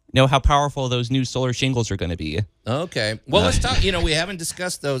Joe know how powerful those new solar shingles are going to be? Okay. Well, let's talk. We haven't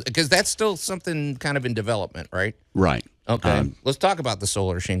discussed those because that's still something kind of in development, right? Right. Okay. Let's talk about the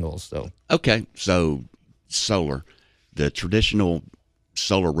solar shingles, though. Okay, so solar. The traditional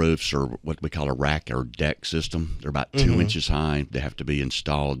solar roofs are what we call a rack or deck system. They're about 2 inches high. They have to be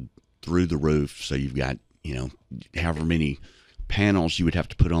installed through the roof. So you've got, however many panels you would have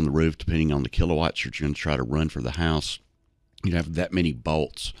to put on the roof, depending on the kilowatts you're going to try to run for the house. You'd have that many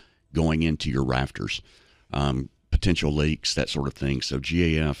bolts going into your rafters, potential leaks, that sort of thing. So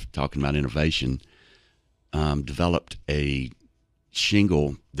GAF, talking about innovation, developed a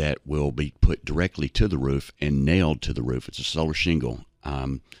shingle that will be put directly to the roof and nailed to the roof. It's a solar shingle.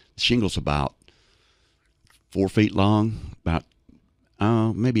 The shingle's about 4 feet long, about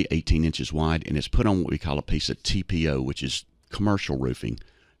maybe 18 inches wide, and it's put on what we call a piece of TPO, which is commercial roofing,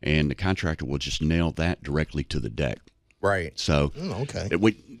 and the contractor will just nail that directly to the deck. Right. So, okay.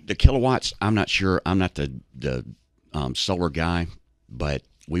 The kilowatts, I'm not sure. I'm not the solar guy, but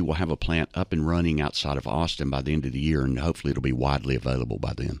we will have a plant up and running outside of Austin by the end of the year, and hopefully it'll be widely available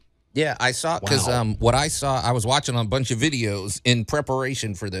by then. Yeah, I saw because what I saw, I was watching a bunch of videos in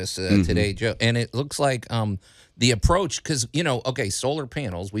preparation for this today, Joe, and it looks like the approach because solar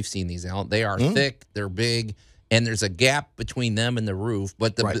panels, we've seen these out. They are thick, they're big, and there's a gap between them and the roof.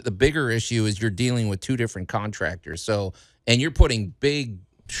 But the bigger issue is you're dealing with two different contractors. So, and you're putting big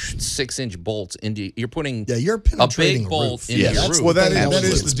 6-inch bolts into. You're putting you're penetrating a big bolt into Yeah, your that's roof. Well, that Absolutely.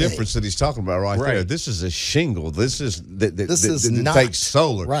 is the difference that he's talking about right there. This is a shingle. This is not takes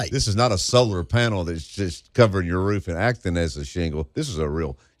solar. right. This is not a solar panel that's just covering your roof and acting as a shingle. This is a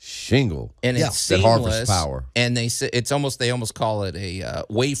real shingle, and it's that seamless, harvests power. And they say they almost call it a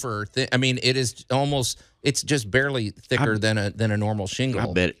wafer. I mean, it is almost. It's just barely thicker than a normal shingle.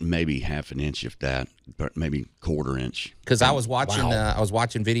 I bet it maybe half an inch, if that, but maybe quarter inch. Because I was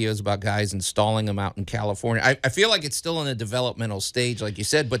watching videos about guys installing them out in California. I feel like it's still in a developmental stage, like you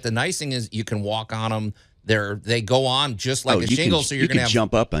said. But the nice thing is you can walk on them. They go on just like a shingle. So you're going to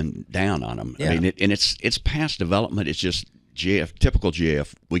jump up and down on them. Yeah. I mean, it's past development. It's just GF, typical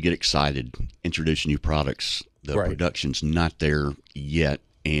GF. We get excited, introduce new products. The production's not there yet.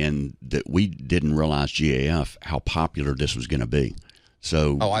 And that we didn't realize GAF how popular this was going to be.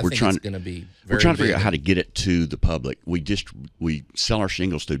 So we're trying to figure out how to get it to the public. We sell our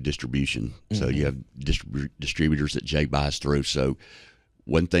shingles through distribution. So you have distributors that Jay buys through. So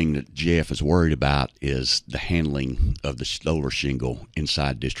one thing that GAF is worried about is the handling of the solar shingle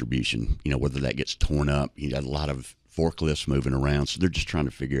inside distribution. Whether that gets torn up. You got a lot of forklifts moving around, so they're just trying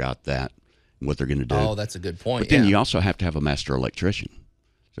to figure out what they're going to do. Oh, that's a good point. But then you also have to have a master electrician.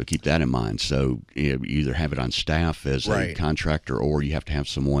 So keep that in mind. So you either have it on staff as a contractor, or you have to have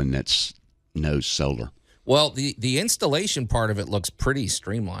someone that knows solar. Well, the installation part of it looks pretty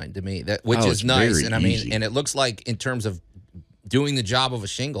streamlined to me, which is nice. And easy. And it looks like in terms of doing the job of a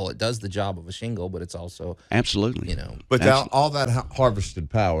shingle, it does the job of a shingle, but it's also absolutely, But all that harvested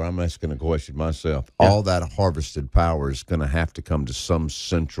power, I'm asking a question myself. Yeah. All that harvested power is going to have to come to some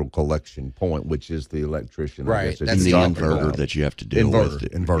central collection point, which is the electrician. Right, that's the inverter that you have to deal with.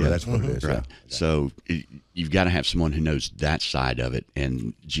 Inverter, that's what it is. Right. Yeah. So you've got to have someone who knows that side of it,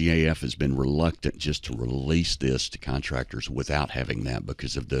 and GAF has been reluctant just to release this to contractors without having that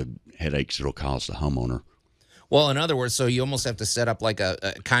because of the headaches it'll cause the homeowner. Well, in other words, so you almost have to set up like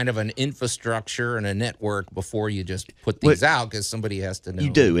a kind of an infrastructure and a network before you just put these out because somebody has to know. You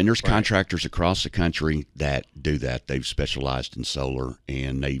do, and there's contractors across the country that do that. They've specialized in solar,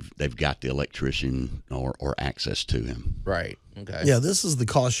 and they've got the electrician or access to him. Right. Okay. Yeah, this is the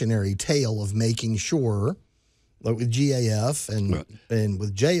cautionary tale of making sure, like with GAF and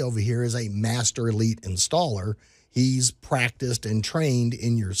with Jay over here is a master elite installer. He's practiced and trained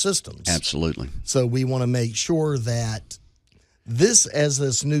in your systems. Absolutely. So we want to make sure that as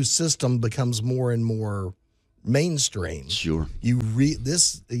this new system becomes more and more mainstream. Sure.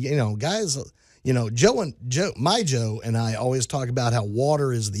 Guys, You know, Joe, and I always talk about how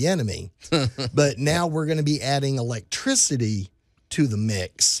water is the enemy, but now we're going to be adding electricity to the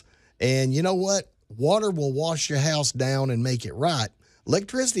mix. And you know what? Water will wash your house down and make it right.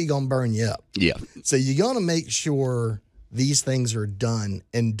 Electricity going to burn you up. Yeah. So you're going to make sure these things are done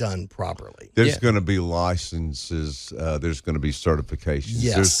and done properly. There's going to be licenses. There's going to be certifications.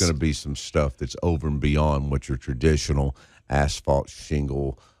 Yes. There's going to be some stuff that's over and beyond what your traditional asphalt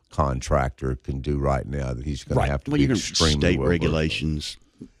shingle contractor can do right now that he's going to have to be extremely state well regulations.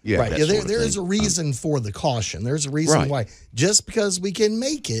 Yeah, right. Yeah, there is a reason for the caution. There's a reason why. Just because we can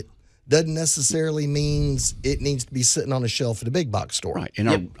make it doesn't necessarily means it needs to be sitting on a shelf at a big box store. Right.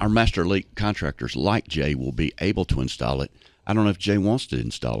 And our master elite contractors like Jay will be able to install it. I don't know if Jay wants to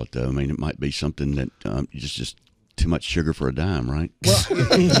install it, though. I mean, it might be something that just too much sugar for a dime, right? Well,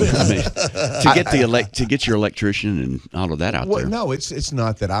 I mean, to get your electrician and all of that out there. No, it's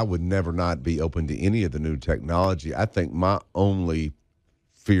not that I would never not be open to any of the new technology. I think my only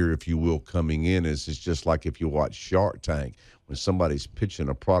fear, if you will, coming in is just like if you watch Shark Tank. When somebody's pitching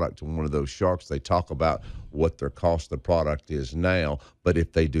a product to one of those sharks, they talk about what their cost of the product is now, but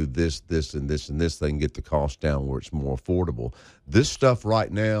if they do this, this, and this, and this, they can get the cost down where it's more affordable. This stuff right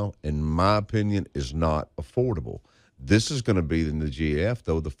now, in my opinion, is not affordable. This is going to be in the GAF,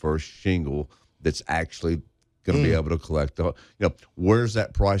 though, the first shingle that's actually going to be able to collect. Where's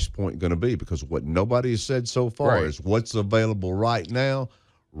that price point going to be? Because what nobody has said so far is what's available right now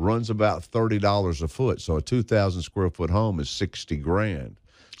runs about $30 a foot. So a 2,000 square foot home is $60,000.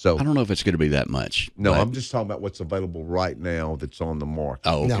 So I don't know if it's going to be that much. No, I'm just talking about what's available right now that's on the market.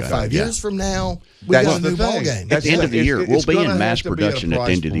 Oh, okay. Now, 5 years from now, we got a new ball game. At the end of the year, we'll be in mass production at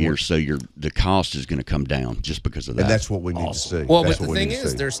the end of the year, so the cost is going to come down just because of that. And that's what we need to see. Well, but the thing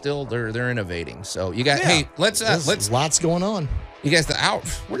is, they're innovating. So you got let's lots going on. You guys,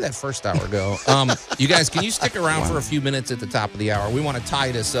 where'd that first hour go? You guys, can you stick around for a few minutes at the top of the hour? We want to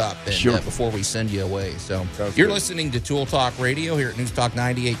tie this up before we send you away. So you're listening to Tool Talk Radio here at News Talk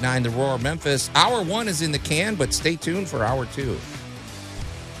 98.9 The Roar Memphis. Hour 1 is in the can, but stay tuned for Hour 2.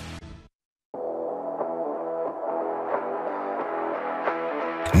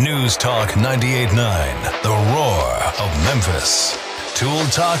 News Talk 98.9 The Roar of Memphis. Tool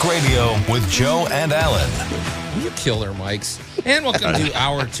Talk Radio with Joe and Allan. You killer mics. And welcome to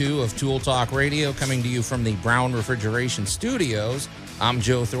Hour 2 of Tool Talk Radio, coming to you from the Brown Refrigeration Studios. I'm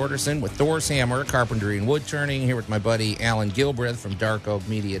Joe Thorderson with Thor's Hammer, Carpentry and Wood Turning, here with my buddy Alan Gilbreth from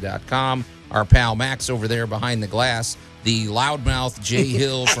darkoakmedia.com. Our pal Max over there behind the glass, the loudmouth Jay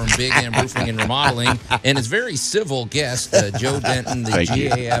Hill from Big M Roofing and Remodeling, and his very civil guest, Joe Denton, the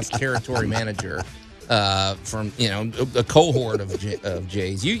GAF Territory Manager. From a cohort of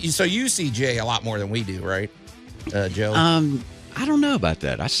Jays. So you see Jay a lot more than we do, right, Joe? I don't know about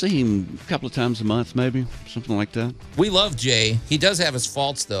that. I see him a couple of times a month, maybe something like that. We love Jay. He does have his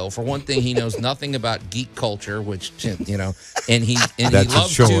faults, though. For one thing, he knows nothing about geek culture, which and he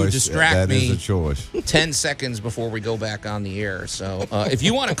loves to distract me. That is a choice. 10 seconds before we go back on the air. So if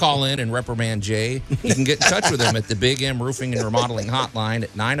you want to call in and reprimand Jay, you can get in touch with him at the Big M Roofing and Remodeling Hotline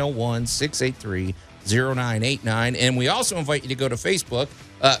at 901-683-0989. And we also invite you to go to Facebook.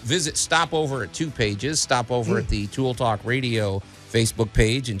 Stop over at 2 pages. Stop over at the Tool Talk Radio Facebook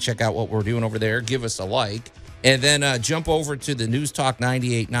page and check out what we're doing over there. Give us a like. And then jump over to the News Talk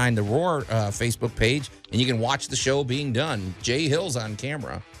 98.9 The Roar Facebook page, and you can watch the show being done. Jay Hill's on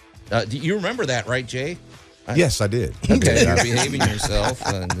camera. Do you remember that, right, Jay? Yes, I did. Okay, you're behaving yourself.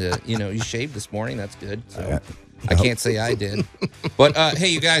 And, you shaved this morning. That's good. So. I can't say I did, but hey,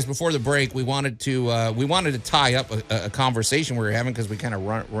 you guys! Before the break, we wanted to tie up a conversation we were having because we kind of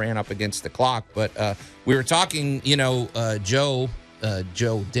ran up against the clock. But we were talking, Joe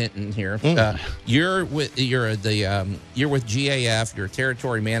Denton here. You're with GAF. You're a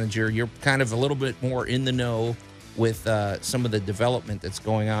territory manager. You're kind of a little bit more in the know with some of the development that's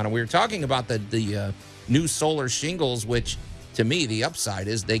going on. And we were talking about the new solar shingles, which to me the upside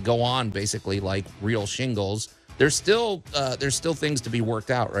is they go on basically like real shingles. There's still things to be worked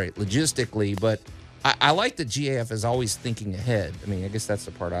out, right, logistically, but I like that GAF is always thinking ahead. I mean, I guess that's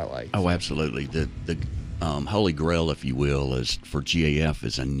the part I like. Oh, absolutely. The holy grail, if you will, is for GAF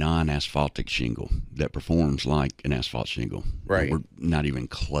is a non-asphaltic shingle that performs like an asphalt shingle. Right. We're not even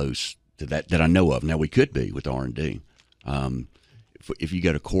close to that I know of. Now, we could be with R&D. If you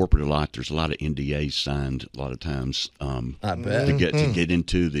go to corporate a lot, there's a lot of NDAs signed a lot of times I bet. to get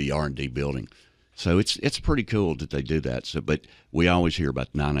into the R&D building. So it's pretty cool that they do that. So, but we always hear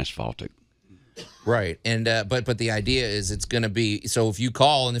about non-asphaltic. Right, and but the idea is it's going to be, so if you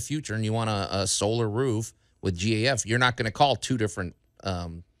call in the future and you want a solar roof with GAF, you're not going to call two different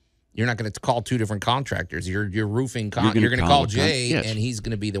you're not going to call two different contractors. You're roofing. You're going to call Jay, yes. and he's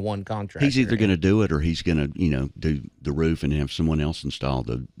going to be the one contractor. He's either going to do it or he's going to, do the roof and have someone else install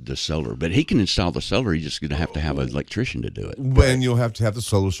the solar. But he can install the solar. He's just going to have an electrician to do it. And you'll have to have the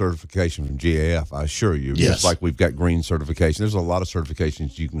solar certification from GAF, I assure you. Yes. Just like we've got green certification. There's a lot of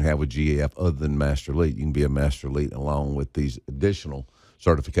certifications you can have with GAF other than Master Elite. You can be a Master Elite along with these additional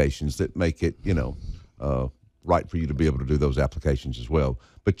certifications that make it, right for you to be able to do those applications as well.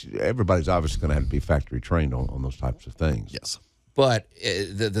 But everybody's obviously going to have to be factory trained on those types of things. Yes. But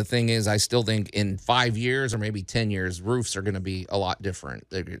the thing is, I still think in 5 years or maybe 10 years, roofs are going to be a lot different.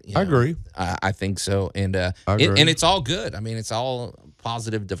 I agree. I think so. And I agree. and it's all good. I mean, it's all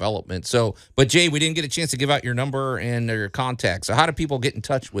positive development. So, but Jay, we didn't get a chance to give out your number and your contact. So how do people get in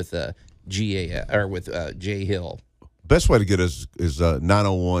touch with Jay Hill? Best way to get us is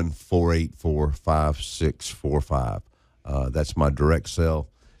 901-484-5645. That's my direct cell.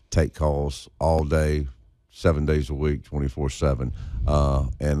 Take calls all day, 7 days a week, 24/7.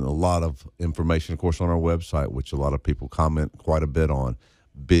 And a lot of information, of course, on our website, which a lot of people comment quite a bit on,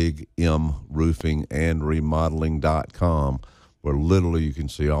 bigmroofingandremodeling.com, where literally you can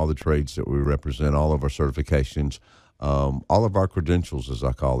see all the trades that we represent, all of our certifications, all of our credentials, as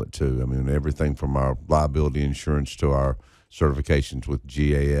I call it, too. I mean, everything from our liability insurance to our certifications with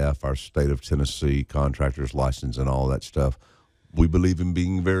GAF, our state of Tennessee contractor's license, and all that stuff. We believe in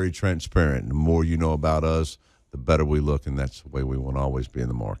being very transparent. The more you know about us, the better we look, and that's the way we want to always be in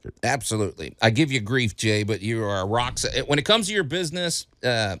the market. Absolutely. I give you grief, Jay, but you are when it comes to your business,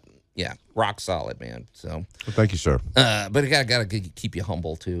 rock solid, man. So, Well, thank you, sir. but I gotta keep you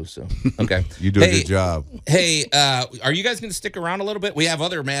humble too. So, okay, You do a good job. Hey, are you guys going to stick around a little bit? We have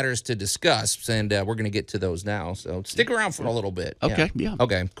other matters to discuss, and we're going to get to those now. So, stick around for a little bit. Okay, yeah.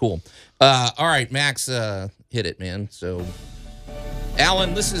 Okay, cool. All right, Max, hit it, man. So,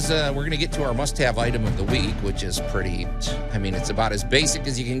 Allan, this is we're going to get to our must-have item of the week, which is it's about as basic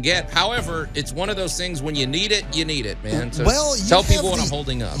as you can get. However, it's one of those things when you need it, man. So tell people what I'm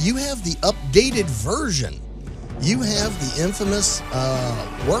holding up. You have the updated version. You have the infamous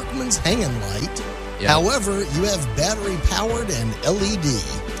Workman's hanging light. Yeah. However, you have battery-powered and LED.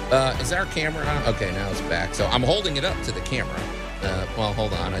 Is our camera on? Okay, now it's back. So I'm holding it up to the camera. Well,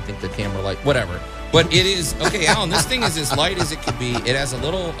 hold on. I think the camera light, whatever. But it is, okay, Allan, this thing is as light as it can be. It has a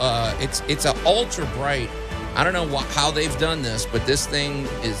little, it's an ultra bright. I don't know how they've done this, but this thing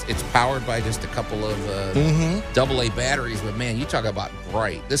it's powered by just a couple of AA batteries. But man, you talk about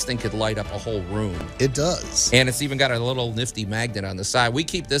bright. This thing could light up a whole room. It does. And it's even got a little nifty magnet on the side. We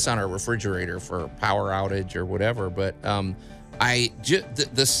keep this on our refrigerator for power outage or whatever. But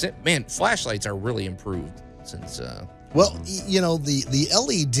flashlights are really improved since. Well, the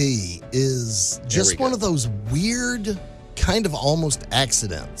LED is just one of those weird kind of almost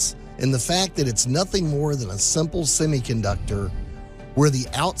accidents in the fact that it's nothing more than a simple semiconductor where the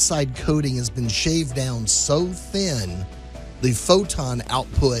outside coating has been shaved down so thin the photon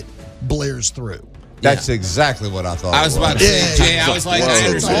output blares through. That's exactly what I thought. I was about to say, Jay, I was like, I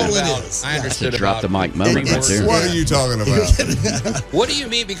understood drop the mic moment right there. What are you talking about? What do you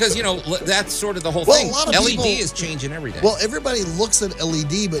mean? Because, that's sort of the whole Well, thing. a lot of LED people- is changing everything. Well, everybody looks at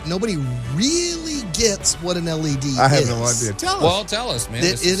LED, but nobody really gets what an LED is. I have no idea. Tell us, man.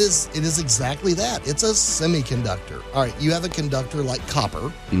 It is exactly that. It's a semiconductor. All right, you have a conductor like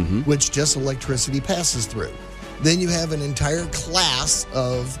copper, which just electricity passes through. Then you have an entire class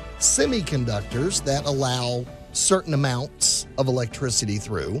of semiconductors that allow certain amounts of electricity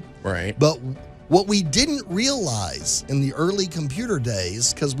through. Right. But what we didn't realize in the early computer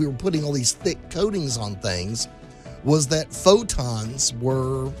days, because we were putting all these thick coatings on things, was that photons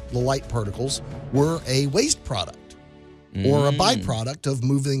the light particles, were a waste product or a byproduct of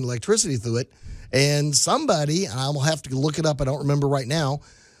moving electricity through it. And somebody, and I'll have to look it up, I don't remember right now,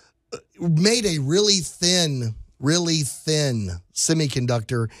 made a really thin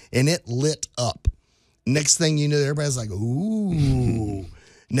semiconductor, and it lit up. Next thing you know, everybody's like, ooh,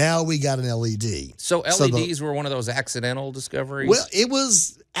 now we got an LED. So LEDs were one of those accidental discoveries? Well, it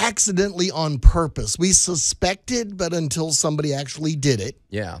was accidentally on purpose. We suspected, but until somebody actually did it.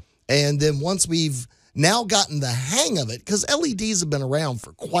 Yeah. And then once we've now gotten the hang of it, because LEDs have been around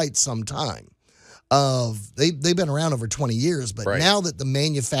for quite some time. They've been around over 20 years, but now that the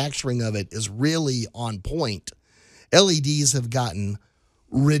manufacturing of it is really on point, LEDs have gotten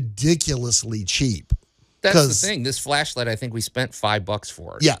ridiculously cheap. That's the thing. This flashlight, I think we spent $5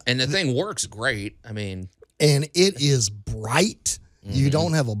 for it. Yeah. And the thing works great. I mean. And it is bright. You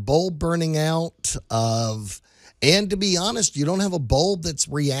don't have a bulb burning out and to be honest, you don't have a bulb that's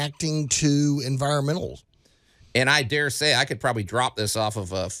reacting to environmental. And I dare say I could probably drop this off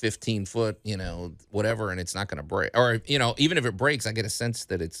of a 15-foot, whatever, and it's not going to break. Or, even if it breaks, I get a sense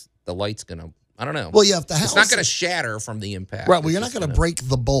that the light's going to, I don't know. Well, you have the house. It's not going to shatter from the impact. Right. Well, you're not going to break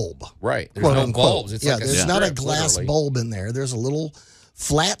the bulb. Right. There's Quote, no unquote. bulbs. It's like there's not a glass bulb in there. There's a little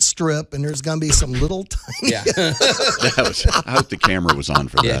flat strip, and there's going to be some little tiny. Yeah. I hope the camera was on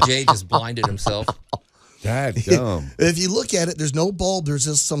for Yeah, that. Jay just blinded himself. Dadgum. If you look at it, there's no bulb. There's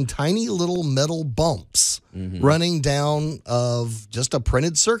just some tiny little metal bumps running down of just a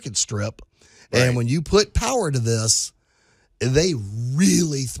printed circuit strip. Right. And when you put power to this, they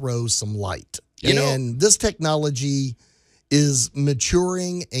really throw some light. And this technology is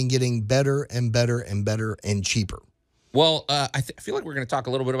maturing and getting better and better and better and cheaper. Well, I feel like we're going to talk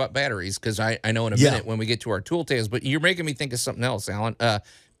a little bit about batteries because I know in a minute when we get to our tool tales, but you're making me think of something else, Alan.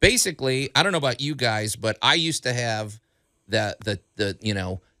 Basically, I don't know about you guys, but I used to have the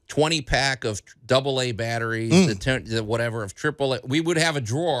 20-pack of AA batteries, the whatever of AAA. We would have a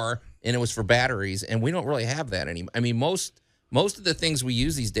drawer, and it was for batteries, and we don't really have that anymore. I mean, most of the things we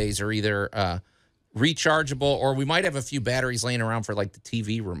use these days are either rechargeable, or we might have a few batteries laying around for like the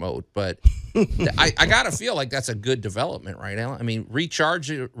TV remote. But I gotta feel like that's a good development, right, Alan? I mean,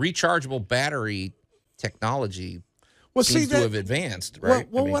 rechargeable battery technology. Well, seems to have advanced, right?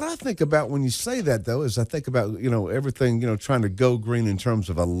 Well, what I think about when you say that, though, is I think about, everything, trying to go green in terms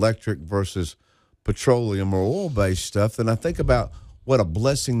of electric versus petroleum or oil-based stuff. And I think about what a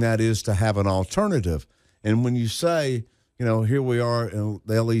blessing that is to have an alternative. And when you say, here we are in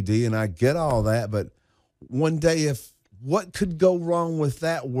the LED, and I get all that, but one day what could go wrong with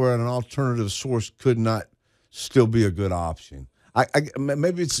that where an alternative source could not still be a good option?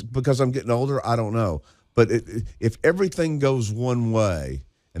 Maybe it's because I'm getting older. I don't know. But if everything goes one way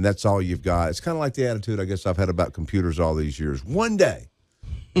and that's all you've got, it's kind of like the attitude I guess I've had about computers all these years. One day,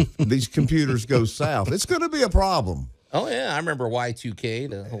 these computers go south, it's going to be a problem. Oh, yeah. I remember Y2K,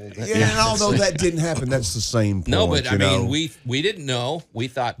 the whole thing. Yeah, and although that didn't happen, that's the same point. No, but I mean, we didn't know. We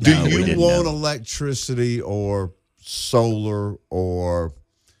thought. Do you want electricity or solar or,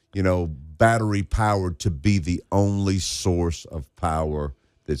 battery powered to be the only source of power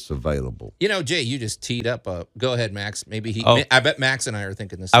that's available? Jay, you just teed up. Go ahead, Max. Maybe I bet Max and I are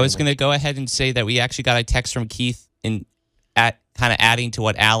thinking the same. I was going to go ahead and say that we actually got a text from Keith kind of adding to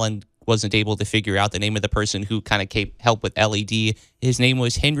what Alan wasn't able to figure out, the name of the person who kind of helped with LED. His name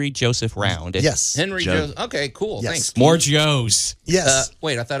was Henry Joseph Round. Yes. Henry Joseph. Okay, cool. Yes. Thanks, Keith. More Joes. Yes.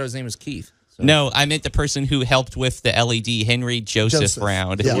 Wait, I thought his name was Keith. So. No, I meant the person who helped with the LED, Henry Joseph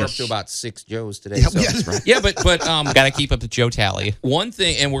Round. Yeah. We're up to about 6 Joes today. Yep. So. Yeah, but got to keep up the Joe tally. One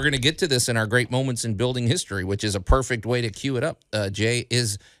thing, and we're going to get to this in our great moments in building history, which is a perfect way to cue it up, Jay,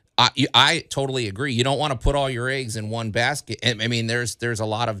 is I totally agree. You don't want to put all your eggs in one basket. I mean, there's a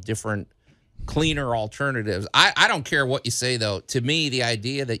lot of different cleaner alternatives. I don't care what you say, though. To me, the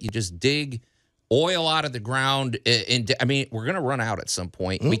idea that you just dig oil out of the ground, I mean, we're going to run out at some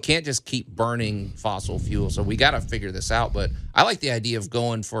point. We can't just keep burning fossil fuel, so we got to figure this out. But I like the idea of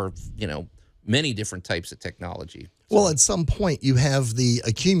going for, many different types of technology. Well, at some point, you have the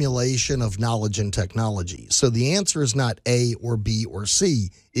accumulation of knowledge and technology. So the answer is not A or B or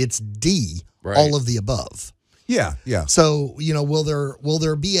C. It's D, all of the above. Yeah, yeah. So, will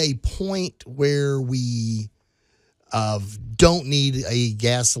there be a point where we don't need a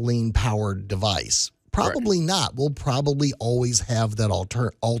gasoline-powered device? Probably not. We'll probably always have that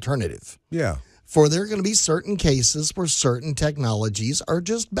alternative. Yeah. For there are going to be certain cases where certain technologies are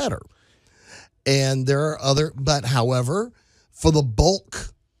just better. And there are but however, for the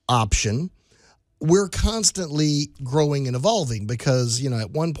bulk option, we're constantly growing and evolving because, at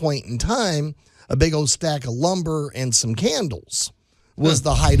one point in time, a big old stack of lumber and some candles was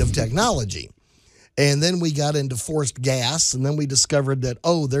the height of technology. And then we got into forced gas, and then we discovered that,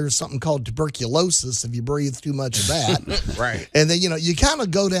 there's something called tuberculosis if you breathe too much of that. Right. And then, you kind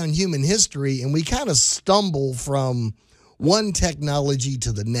of go down human history, and we kind of stumble from one technology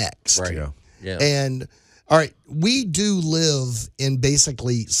to the next. Right. Yeah. And, all right, we do live in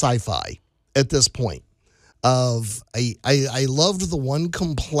basically sci-fi at this point. I loved the one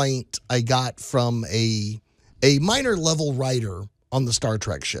complaint I got from a minor level writer on the Star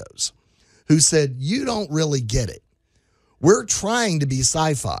Trek shows who said, you don't really get it. We're trying to be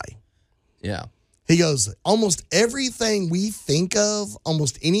sci-fi. Yeah. He goes, almost everything we think of,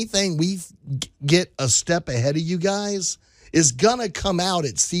 almost anything we get a step ahead of you guys is going to come out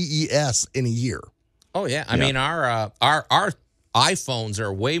at CES in a year. Oh, yeah. I mean, our iPhones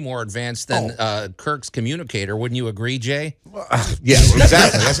are way more advanced than Kirk's communicator. Wouldn't you agree, Jay? Yeah,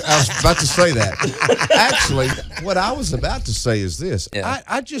 exactly. I was about to say that. Actually, what I was about to say is this. Yeah.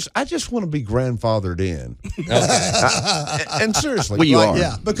 I just want to be grandfathered in. Okay. And seriously. Well, you are.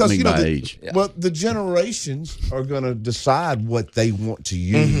 yeah. Because, by age. Well, the generations are going to decide what they want to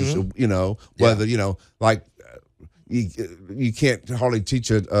use, whether, like, you can't hardly teach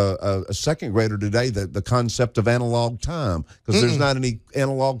a second grader today the concept of analog time because there's not any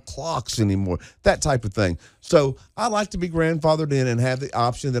analog clocks anymore, that type of thing. So I like to be grandfathered in and have the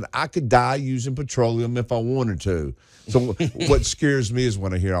option that I could die using petroleum if I wanted to. So what scares me is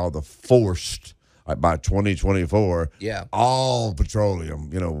when I hear all the forced, by 2024, all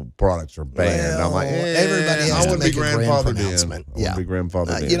petroleum, products are banned. Well, I'm like, everybody has to make a grand pronouncement. I want to be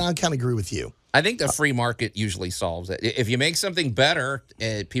grandfathered in. I kind of agree with you. I think the free market usually solves it. If you make something better,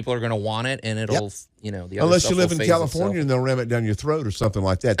 people are going to want it, and it'll, the other Unless stuff you live will in phase California itself. and they'll ram it down your throat or something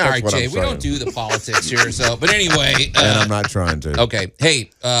like that. All That's right, what Jay, I'm we saying. don't do the politics here, but anyway. And I'm not trying to. Okay. Hey,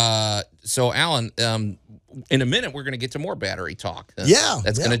 so Alan, in a minute, we're going to get to more battery talk.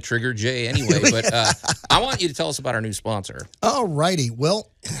 That's going to trigger Jay anyway, but I want you to tell us about our new sponsor. All righty.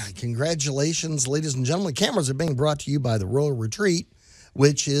 Well, congratulations, ladies and gentlemen. Cameras are being brought to you by the Royal Retreat,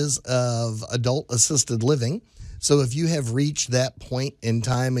 which is of adult-assisted living. So if you have reached that point in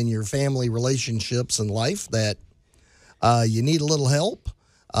time in your family relationships and life that you need a little help,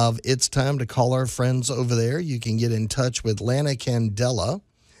 it's time to call our friends over there. You can get in touch with Lana Candela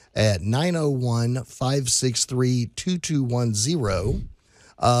at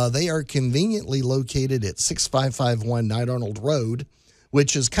 901-563-2210. They are conveniently located at 6551 Knight Arnold Road,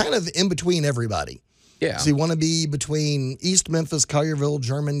 which is kind of in between everybody. Yeah. So you want to be between East Memphis, Collierville,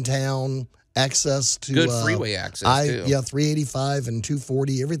 Germantown, access to Good freeway access, too. Yeah, 385 and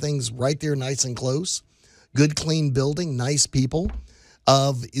 240. Everything's right there, nice and close. Good, clean building, nice people.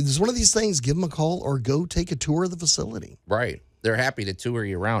 It's one of these things, give them a call or go take a tour of the facility. Right. They're happy to tour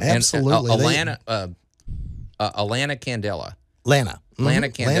you around. Absolutely. And Alana Candela. Lana. Lana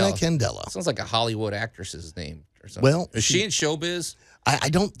Candela. Lana Candela. Sounds like a Hollywood actress's name or something. Well, is she in showbiz? I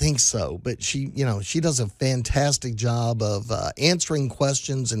don't think so, but she does a fantastic job of answering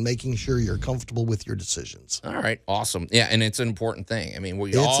questions and making sure you're comfortable with your decisions. All right, awesome. Yeah, and it's an important thing. I mean,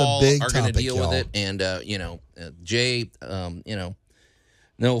 we It's all a big are going to topic, deal y'all. with it. And, Jay,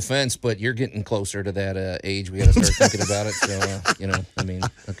 no offense, but you're getting closer to that age. We got to start thinking about it. So,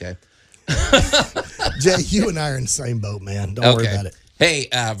 okay. Jay, you and I are in the same boat, man. Don't worry about it. Hey,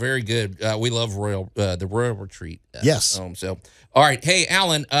 very good. We love the Royal Retreat. Yes. All right. Hey,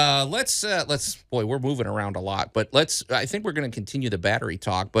 Alan, let's boy, we're moving around a lot, but I think we're going to continue the battery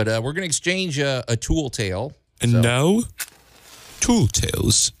talk, but we're going to exchange a tool tale. And now, Tool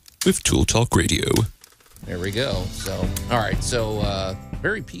Tales with Tool Talk Radio. There we go. So, all right. So,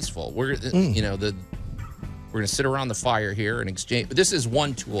 very peaceful. We're, we're going to sit around the fire here and exchange. This is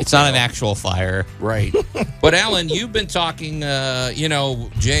one tool. It's not an actual fire. Right. But Alan, you've been talking,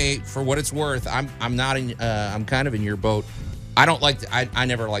 Jay, for what it's worth, I'm kind of in your boat. I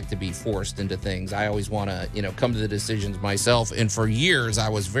never like to be forced into things. I always want to, come to the decisions myself. And for years, I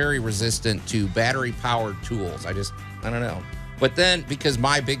was very resistant to battery powered tools. I don't know. But then, because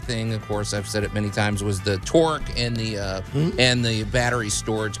my big thing, of course, I've said it many times, was the torque and the battery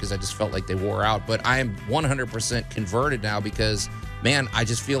storage, because I just felt like they wore out. But I am 100% converted now because, man, I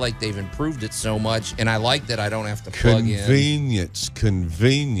just feel like they've improved it so much, and I like that I don't have to plug in. Convenience.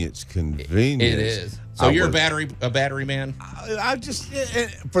 It is. So you're a battery man? I just,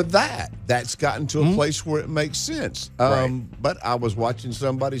 for that's gotten to a place where it makes sense. Right. But I was watching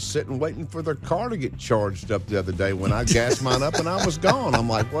somebody sitting waiting for their car to get charged up the other day when I gassed mine up and I was gone. I'm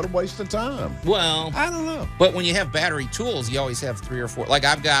like, what a waste of time. Well, I don't know. But when you have battery tools, you always have 3 or 4. Like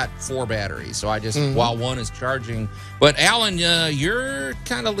I've got 4 batteries, so I just, while one is charging. But Alan, you're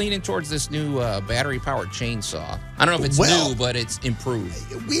kind of leaning towards this new battery-powered chainsaw. I don't know if it's new, but it's improved.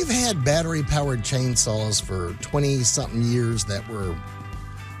 We've had battery-powered chainsaws for 20-something years that were,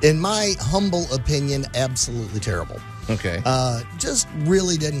 in my humble opinion, absolutely terrible. Okay. Just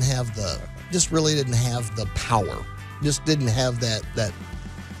really didn't have the power. Just didn't have that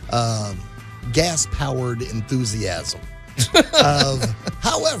gas-powered enthusiasm.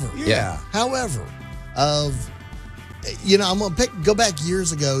 However, I'm gonna go back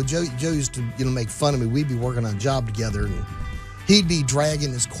years ago. Joe used to make fun of me. We'd be working on a job together, and he'd be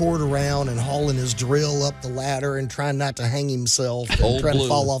dragging his cord around and hauling his drill up the ladder and trying not to hang himself and trying to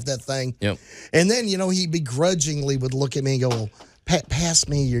fall off that thing. Yep. And then he begrudgingly would look at me and go, "Well, pass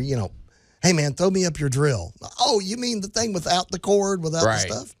me your, hey man, throw me up your drill." Oh, you mean the thing without the cord, without the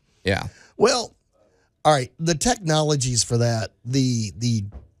stuff? Yeah. Well, All right, the technologies for that, the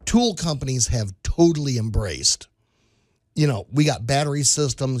tool companies have totally embraced. You know, we got battery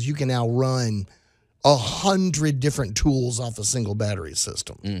systems. You can now run 100 different tools off a single battery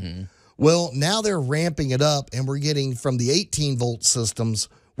system. Mm-hmm. Well, now they're ramping it up, and we're getting from the 18-volt systems,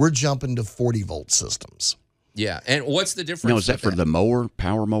 we're jumping to 40-volt systems. Yeah, and what's the difference? No, is that for the mower,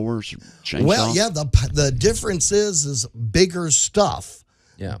 power mowers, chainsaw? Well, yeah, the difference is bigger stuff.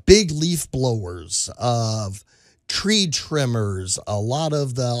 Yeah. Big leaf blowers, tree trimmers, a lot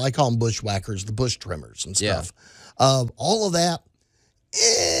of I call them bushwhackers, the bush trimmers and stuff. All of that.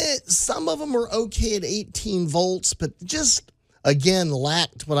 Some of them are okay at 18 volts, but just, again,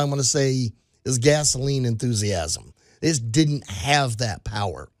 lacked what I'm going to say is gasoline enthusiasm. They just didn't have that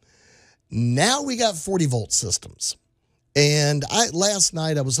power. Now we got 40-volt systems. And last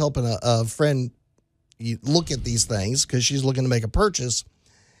night I was helping a friend look at these things because she's looking to make a purchase.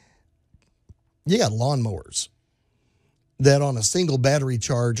 You got lawnmowers that on a single battery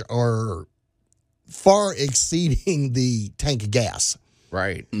charge are far exceeding the tank of gas.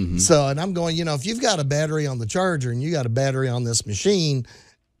 Right. Mm-hmm. So, and I'm going, if you've got a battery on the charger and you got a battery on this machine,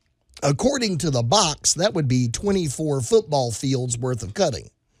 according to the box, that would be 24 football fields worth of cutting.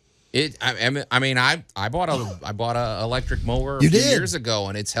 I bought a electric mower a few years ago,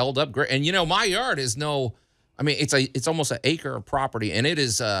 and it's held up great. And my yard is it's almost an acre of property, and it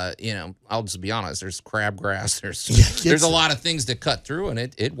is I'll just be honest. There's crabgrass. There's a lot of things to cut through, and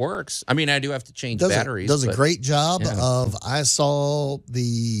it works. I do have to change batteries. Does a great job of. I saw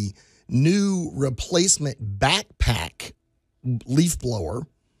the new replacement backpack leaf blower,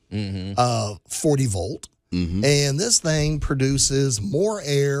 40 volt. Mm-hmm. And this thing produces more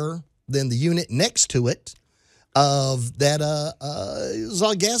air than the unit next to it is all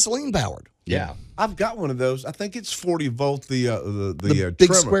gasoline powered. Yeah. I've got one of those. I think it's 40 volt, the big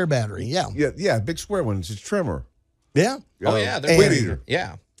trimmer. square battery, yeah. Yeah, big square one. It's a trimmer. Yeah. Oh, yeah. They're weed eater.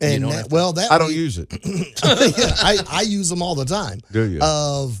 Yeah. And I don't use it. I use them all the time. Do you?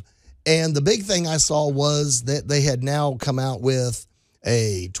 And the big thing I saw was that they had now come out with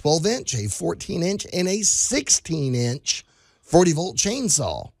a 12-inch, a 14-inch, and a 16-inch 40-volt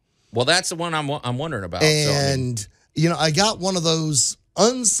chainsaw. Well, that's the one I'm wondering about. And, I got one of those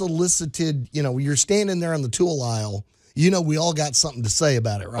unsolicited, you're standing there on the tool aisle. We all got something to say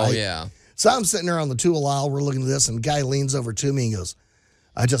about it, right? Oh, yeah. So I'm sitting there on the tool aisle. We're looking at this, and the guy leans over to me and goes,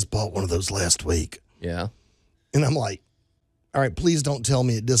 I just bought one of those last week. Yeah. And I'm like, all right, please don't tell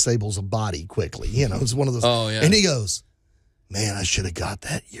me it disables a body quickly. It's one of those. Oh, yeah. And he goes, man, I should have got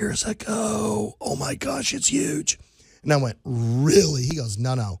that years ago. Oh, my gosh, it's huge. And I went, really? He goes,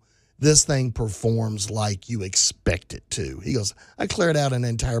 no. This thing performs like you expect it to. He goes, I cleared out an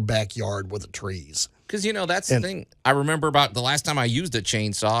entire backyard with the trees. Because, that's the thing. I remember about the last time I used a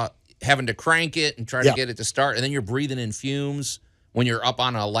chainsaw, having to crank it and try to get it to start, and then you're breathing in fumes when you're up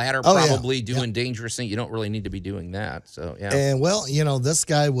on a ladder, probably doing dangerous things. You don't really need to be doing that. So, yeah. And, this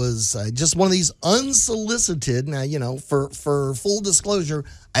guy was just one of these unsolicited. Now, for full disclosure,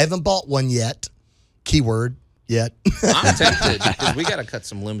 I haven't bought one yet. Keyword. Yet. I'm tempted because we got to cut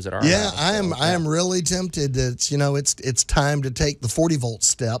some limbs at our house. I am really tempted. It's time to take the 40-volt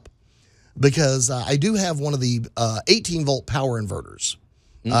step because I do have one of the 18-volt power inverters.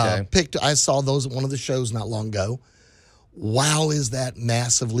 Okay. I saw those at one of the shows not long ago. Wow, is that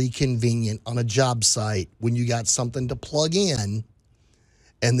massively convenient on a job site when you got something to plug in,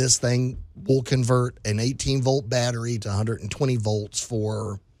 and this thing will convert an 18-volt battery to 120 volts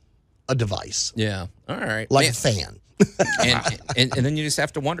for a device. Yeah. All right. Like a fan. and then you just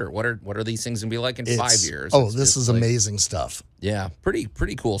have to wonder what are these things gonna be like in 5 years? This is amazing stuff. Yeah, pretty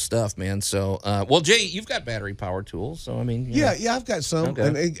cool stuff, man. So, Jay, you've got battery power tools, so I've got some. Okay.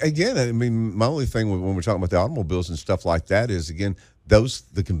 And again, my only thing when we're talking about the automobiles and stuff like that is again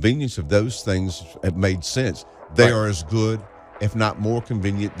the convenience of those things have made sense. They are as good, if not more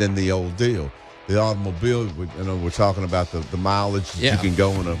convenient than the old deal. The automobile, we're talking about the mileage that you can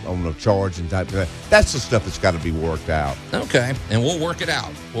go on a charge and type of that. That's the stuff that's got to be worked out. Okay, and we'll work it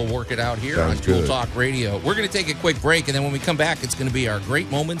out. We'll work it out here on Tool Talk Radio. We're going to take a quick break, and then when we come back, it's going to be our great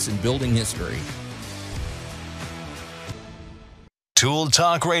moments in building history. Tool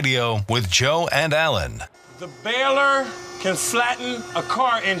Talk Radio with Joe and Allan. The baler can flatten a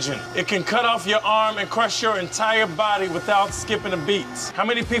car engine. It can cut off your arm and crush your entire body without skipping a beat. How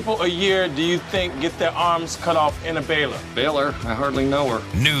many people a year do you think get their arms cut off in a baler? Baler? I hardly know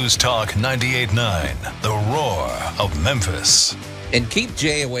her. News Talk 98.9, the roar of Memphis. And keep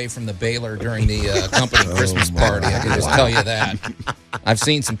Jay away from the baler during the company Christmas party. I can just tell you that. I've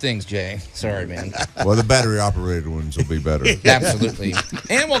seen some things, Jay. Sorry, man. Well, the battery-operated ones will be better. Absolutely.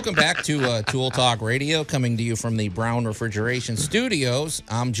 And welcome back to Tool Talk Radio, coming to you from the Brown Refrigeration Studios.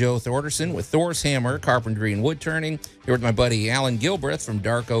 I'm Joe Thorderson with Thor's Hammer, Carpentry and Wood Turning. Here with my buddy Alan Gilbreth from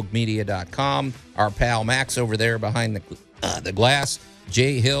darkoakmedia.com. Our pal Max over there behind the glass.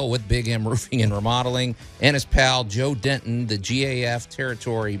 Jay Hill with Big M Roofing and Remodeling. And his pal Joe Denton, the GAF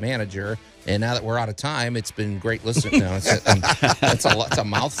Territory Manager. And now that we're out of time, it's been great listening. No, it's a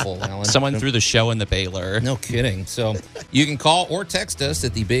mouthful, Alan. Someone threw the show in the baler. No kidding. So you can call or text us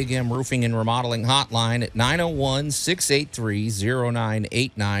at the Big M Roofing and Remodeling hotline at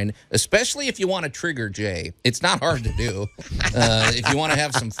 901-683-0989, especially if you want to trigger Jay. It's not hard to do. If you want to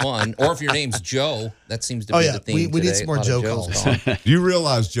have some fun, or if your name's Joe, that seems to be the theme we today. need some more Joe calls. Do you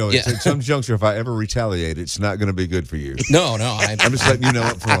realize, Joe, at some juncture, if I ever retaliate, it's not going to be good for you. No. I'm just letting you know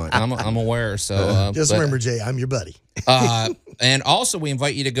up front. I'm aware. So just remember, Jay, I'm your buddy. And also, we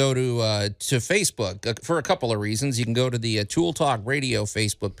invite you to go to Facebook for a couple of reasons. You can go to the Tool Talk Radio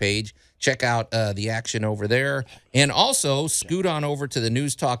Facebook page, check out the action over there, and also scoot on over to the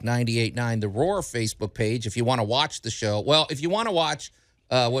News Talk 98.9 The Roar Facebook page if you want to watch the show. Well, if you want to watch,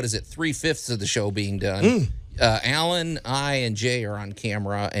 3/5 of the show being done. Alan, I, and Jay are on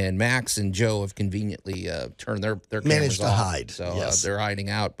camera, and Max and Joe have conveniently turned their cameras managed to off, hide. so yes. they're hiding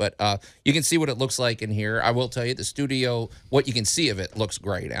out. But you can see what it looks like in here. I will tell you, the studio, what you can see of it looks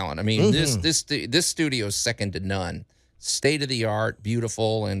great, Alan. I mean, this studio is second to none. State of the art,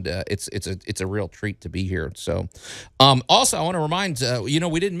 beautiful, and it's a real treat to be here. So, also I want to remind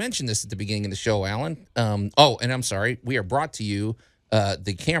we didn't mention this at the beginning of the show, Alan. And I'm sorry, we are brought to you.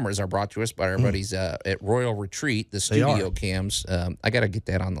 The cameras are brought to us by our buddies at Royal Retreat, the studio cams. I got to get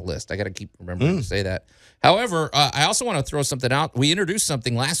that on the list. I got to keep remembering to say that. However, I also want to throw something out. We introduced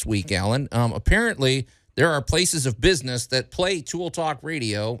something last week, Alan. Apparently, there are places of business that play Tool Talk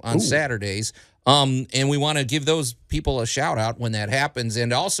Radio on Saturdays, and we want to give those people a shout-out when that happens.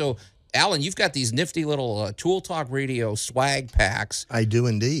 And also, Alan, you've got these nifty little Tool Talk Radio swag packs. I do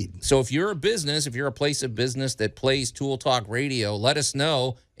indeed. So if you're a business, if you're a place of business that plays Tool Talk Radio, let us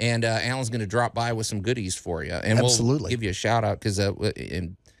know, and Alan's going to drop by with some goodies for you. And we'll give you a shout-out because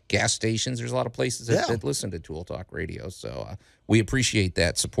in gas stations, there's a lot of places that listen to Tool Talk Radio. So we appreciate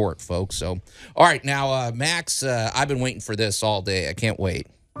that support, folks. So, all right, now, Max, I've been waiting for this all day. I can't wait.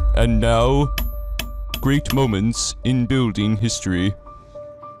 And now, great moments in building history.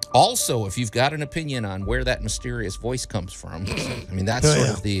 Also, if you've got an opinion on where that mysterious voice comes from, I mean, that's sort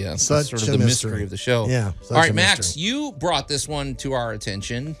of the mystery of the show. Yeah. All right, Max, you brought this one to our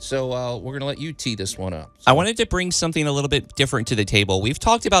attention, so we're going to let you tee this one up. I wanted to bring something a little bit different to the table. We've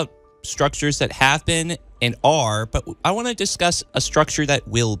talked about structures that have been and are, but I want to discuss a structure that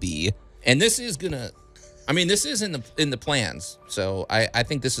will be. And this is going to... I mean, this is in the plans, so I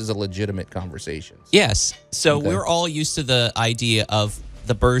think this is a legitimate conversation. Yes. So we're all used to the idea of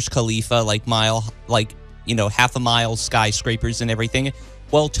the Burj Khalifa, half a mile skyscrapers and everything.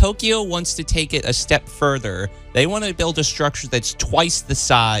 Well, Tokyo wants to take it a step further. They want to build a structure that's twice the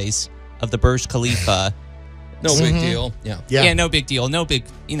size of the Burj Khalifa. No big deal. Yeah, no big deal. No big,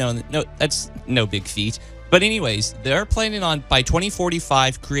 that's no big feat. But anyways, they're planning on, by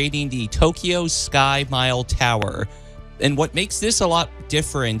 2045, creating the Tokyo Sky Mile Tower. And what makes this a lot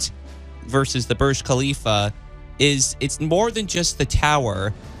different versus the Burj Khalifa is it's more than just the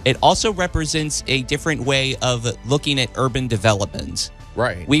tower. It also represents a different way of looking at urban development.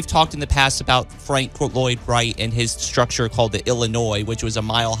 Right. We've talked in the past about Frank Lloyd Wright and his structure called the Illinois, which was a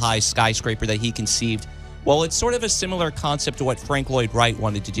mile-high skyscraper that he conceived. Well, it's sort of a similar concept to what Frank Lloyd Wright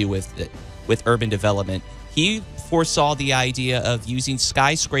wanted to do with urban development. He foresaw the idea of using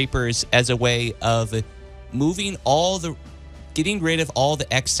skyscrapers as a way of getting rid of all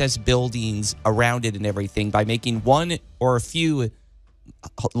the excess buildings around it and everything by making one or a few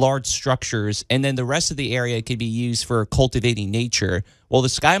large structures, and then the rest of the area could be used for cultivating nature. Well, the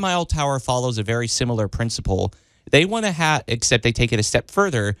Sky Mile Tower follows a very similar principle. They want to except they take it a step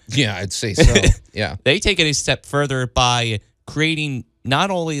further. Yeah, I'd say so. Yeah. They take it a step further by creating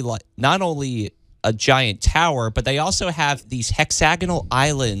not only a giant tower, but they also have these hexagonal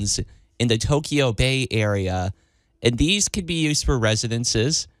islands in the Tokyo Bay area. And these could be used for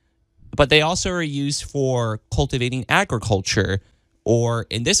residences, but they also are used for cultivating agriculture, or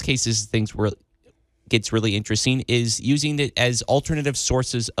in this case, gets really interesting, is using it as alternative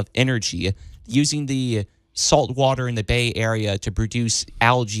sources of energy, using the salt water in the Bay Area to produce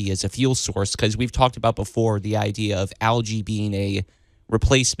algae as a fuel source, because we've talked about before the idea of algae being a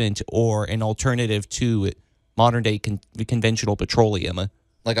replacement or an alternative to modern-day conventional petroleum.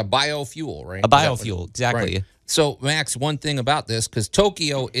 Like a biofuel, right? A biofuel, exactly. Right. So, Max, one thing about this, because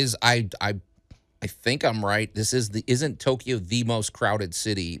Tokyo is, I think I'm right. Isn't Tokyo the most crowded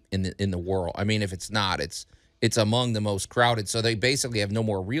city in the world? I mean, if it's not, it's among the most crowded. So they basically have no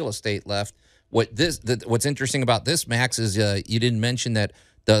more real estate left. What's interesting about this, Max, is you didn't mention that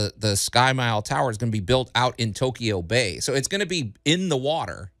the Sky Mile Tower is going to be built out in Tokyo Bay, so it's going to be in the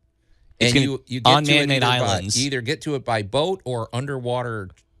water, and you get on to man-made it islands. you either get to it by boat or underwater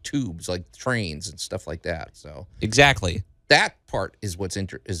tubes like trains and stuff like that. So exactly. That part is what's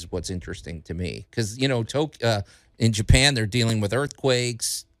interesting to me, because in Japan they're dealing with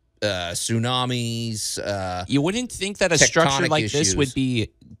earthquakes, tsunamis. You wouldn't think that a structure like this would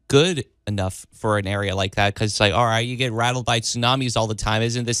be good enough for an area like that, because like, all right, you get rattled by tsunamis all the time.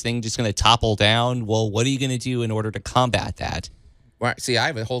 Isn't this thing just going to topple down? Well, what are you going to do in order to combat that? Right. See, I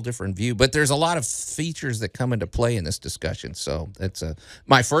have a whole different view, but there's a lot of features that come into play in this discussion. So that's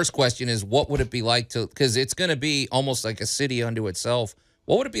my first question is, what would it be like to, because it's going to be almost like a city unto itself.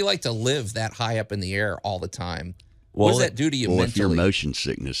 What would it be like to live that high up in the air all the time? What does that do to you mentally? If you're motion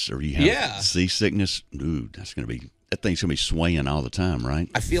sickness or you have seasickness, dude, that thing's going to be swaying all the time, right?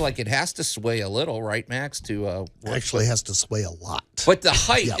 I feel like it has to sway a little, right, Max? Actually has to sway a lot. But the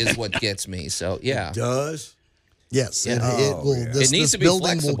height is what gets me. So, yeah. It does? Yes, Yeah. it will. It This needs to be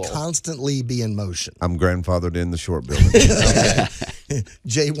building flexible. will constantly be in motion. I'm grandfathered in the short building.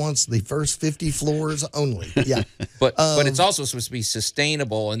 Jay wants the first 50 floors only. Yeah, but it's also supposed to be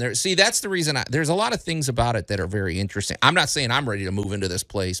sustainable. And that's the reason. There's a lot of things about it that are very interesting. I'm not saying I'm ready to move into this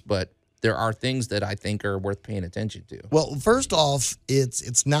place, but there are things that I think are worth paying attention to. Well, first off,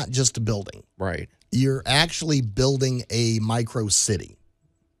 it's not just a building. Right. You're actually building a micro city.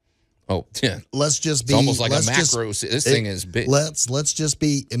 Oh, yeah. Let's just be it's almost like a macro. This thing is big. Let's just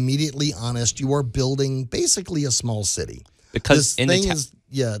be immediately honest. You are building basically a small city. Because this thing is,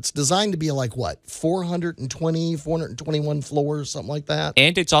 it's designed to be like what, 421 floors, something like that.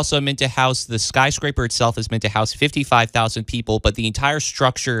 And it's also meant to house, the skyscraper itself is meant to house 55,000 people, but the entire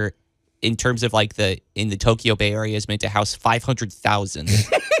structure in terms of like in the Tokyo Bay Area is meant to house 500,000.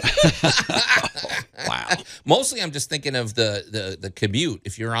 Wow. Mostly I'm just thinking of the commute.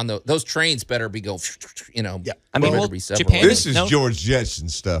 If you're on those trains better be go, Yeah. I mean, Japan. This is George Jetson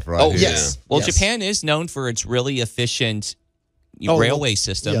stuff right here. Yes. Well, yes. Japan is known for its really efficient railway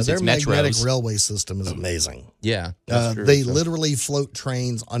systems. Yeah, their its magnetic metros. railway system is amazing. Yeah. They literally float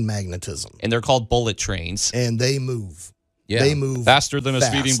trains on magnetism. And they're called bullet trains. And they move. Yeah. They move faster than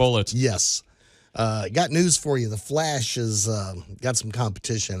fast. a speeding bullet. Yes. Got news for you. The Flash has got some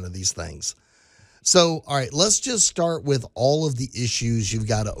competition of these things. So, all right, let's just start with all of the issues you've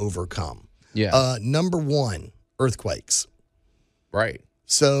got to overcome. Yeah. Number one, earthquakes. Right.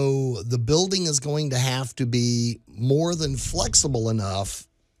 So the building is going to have to be more than flexible enough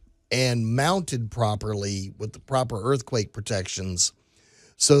and mounted properly with the proper earthquake protections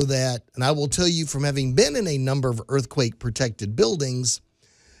so that, and I will tell you from having been in a number of earthquake-protected buildings,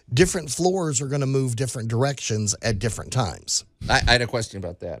 different floors are going to move different directions at different times. I had a question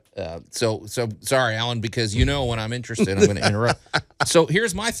about that. So sorry, Alan, because when I'm interested, I'm going to interrupt. So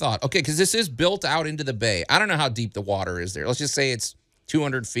here's my thought. Okay, because this is built out into the bay. I don't know how deep the water is there. Let's just say it's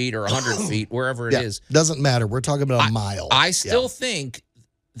 200 feet or 100 feet, wherever it is. Doesn't matter. We're talking about a mile. I still think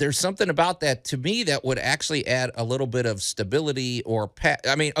there's something about that to me that would actually add a little bit of stability or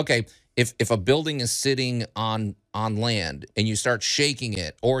I mean, okay, if a building is sitting on land and you start shaking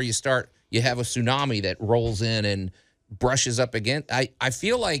it, or you have a tsunami that rolls in and brushes up against, I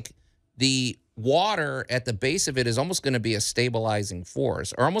feel like the water at the base of it is almost going to be a stabilizing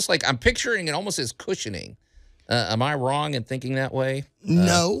force, or almost like I'm picturing it almost as cushioning. Am I wrong in thinking that way?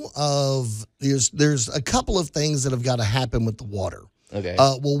 No. There's a couple of things that have got to happen with the water. Okay.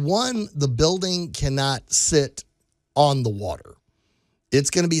 Well, one, the building cannot sit on the water. It's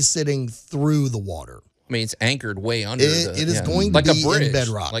going to be sitting through the water. I mean, it's anchored way under. It is going to like be a bridge, in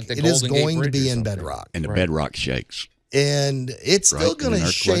bedrock. Like the it is Golden Gate going to Bridge be or in something. bedrock. And the bedrock shakes. And it's still Right, going in to an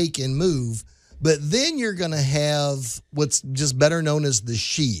earthquake. shake and move, but then you're going to have what's just better known as the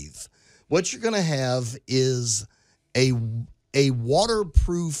sheath. What you're going to have is a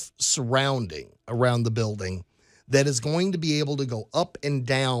waterproof surrounding around the building that is going to be able to go up and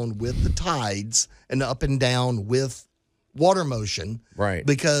down with the tides and up and down with water motion. Right.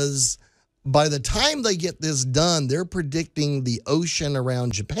 Because by the time they get this done, they're predicting the ocean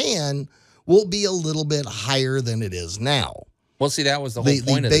around Japan will be a little bit higher than it is now. Well, see, that was the whole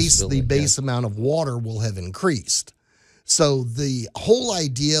point of this building. The base amount of water will have increased. So the whole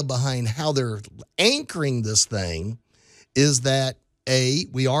idea behind how they're anchoring this thing is that, A,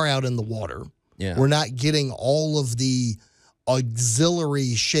 we are out in the water. Yeah. We're not getting all of the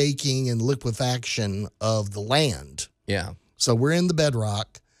auxiliary shaking and liquefaction of the land. Yeah. So we're in the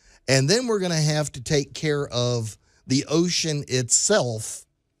bedrock, and then we're going to have to take care of the ocean itself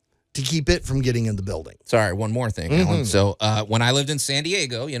to keep it from getting in the building. Sorry, one more thing, Alan. So when I lived in San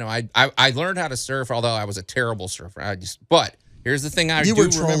Diego, I learned how to surf, although I was a terrible surfer. But here's the thing you were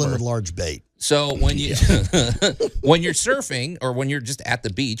trolling with large bait. So when you when you're surfing or when you're just at the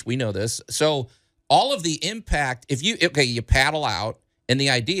beach, we know this. So all of the impact, if you paddle out, and the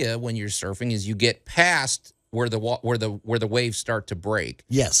idea when you're surfing is you get past where the waves start to break.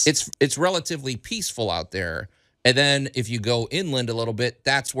 Yes. It's relatively peaceful out there. And then if you go inland a little bit,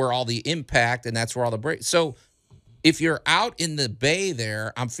 that's where all the impact and that's where all the break. So if you're out in the bay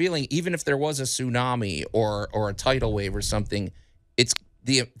there, I'm feeling even if there was a tsunami or a tidal wave or something, it's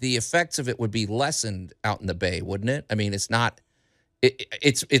the effects of it would be lessened out in the bay, wouldn't it? I mean, it's not.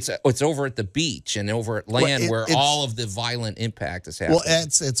 It's over at the beach and over at land where all of the violent impact is happening. Well,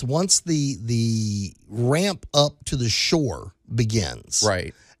 it's once the ramp up to the shore begins.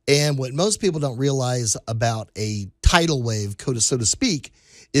 Right. And what most people don't realize about a tidal wave, so to speak,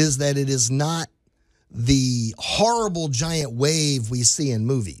 is that it is not the horrible giant wave we see in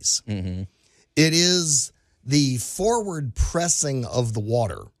movies. Mm-hmm. It is the forward pressing of the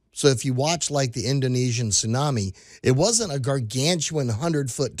water. So if you watch like the Indonesian tsunami, it wasn't a gargantuan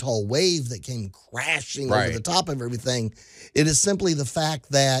 100-foot tall wave that came crashing over the top of everything. It is simply the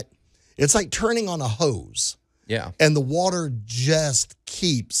fact that it's like turning on a hose. Yeah. And the water just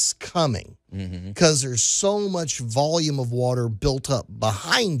keeps coming because there's so much volume of water built up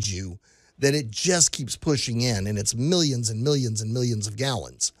behind you that it just keeps pushing in, and it's millions and millions and millions of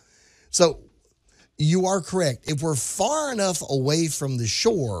gallons. So you are correct. If we're far enough away from the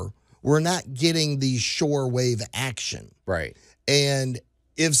shore, we're not getting the shore wave action. Right. And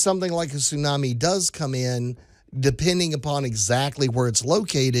if something like a tsunami does come in, depending upon exactly where it's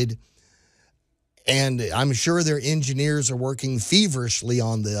located, and I'm sure their engineers are working feverishly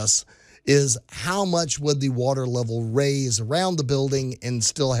on this, is how much would the water level raise around the building and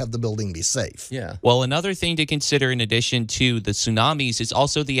still have the building be safe? Yeah. Well, another thing to consider in addition to the tsunamis is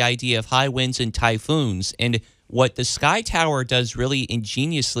also the idea of high winds and typhoons. And what the Sky Tower does really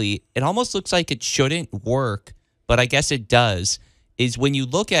ingeniously, it almost looks like it shouldn't work, but I guess it does, is when you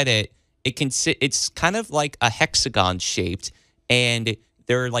look at it, it's kind of like a hexagon shaped, and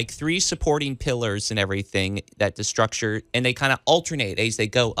there are like 3 supporting pillars and everything that the structure, and they kind of alternate as they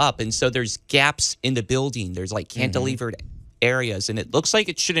go up. And so there's gaps in the building. There's like cantilevered areas, and it looks like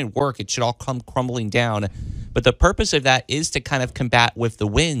it shouldn't work. It should all come crumbling down. But the purpose of that is to kind of combat with the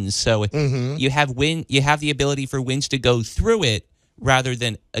winds. So you have the ability for winds to go through it rather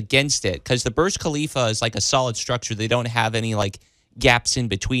than against it. Because the Burj Khalifa is like a solid structure. They don't have any like gaps in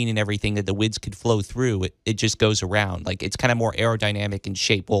between and everything that the winds could flow through. It just goes around. Like it's kind of more aerodynamic in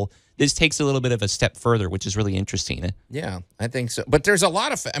shape. Well, this takes a little bit of a step further, which is really interesting. Yeah, I think so. But there's a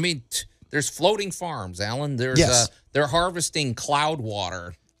lot of, there's floating farms, Alan. There's they're harvesting cloud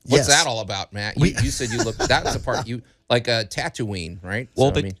water. What's that all about, Matt? You said you looked, that's the part you, like Tatooine, right?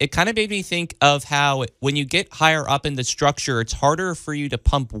 Well, so, but it kind of made me think of how when you get higher up in the structure, it's harder for you to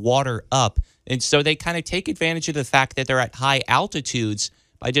pump water up. And so they kind of take advantage of the fact that they're at high altitudes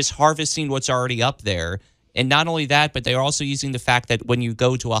by just harvesting what's already up there. And not only that, but they're also using the fact that when you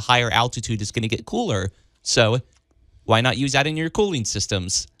go to a higher altitude, it's going to get cooler. So why not use that in your cooling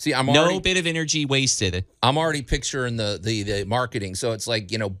systems? See, no bit of energy wasted. I'm already picturing the marketing. So it's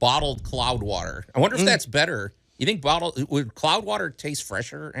like, bottled cloud water. I wonder if that's better. You think would cloud water taste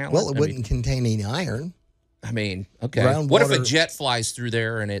fresher, Alan? Well, it wouldn't contain any iron. Okay. Groundwater. What if a jet flies through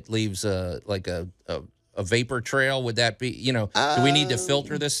there and it leaves a vapor trail? Would that be, do we need to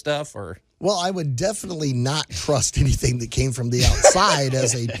filter this stuff or? Well, I would definitely not trust anything that came from the outside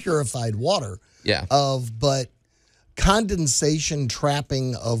as a purified water. Yeah. But condensation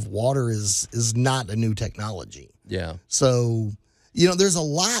trapping of water is not a new technology. Yeah. So, there's a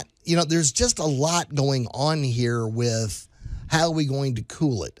lot, there's just a lot going on here with how are we going to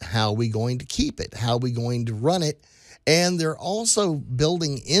cool it? How are we going to keep it? How are we going to run it? And they're also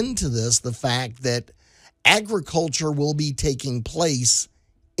building into this the fact that agriculture will be taking place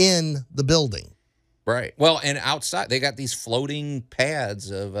in the building. Right. Well, and outside, they got these floating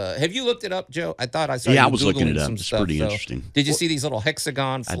pads of... have you looked it up, Joe? I thought I saw I you was Googling looking it up. Some it's stuff, pretty interesting. Did you see these little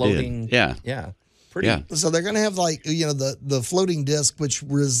hexagon floating... I did. Yeah. Pretty. Yeah. So they're going to have the floating disc, which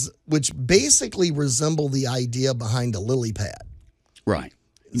basically resemble the idea behind a lily pad. Right.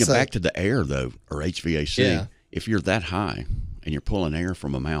 Back to the air, though, or HVAC. Yeah. If you're that high and you're pulling air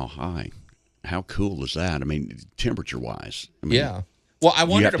from a mile high, how cool is that? Temperature-wise. Yeah. Well, I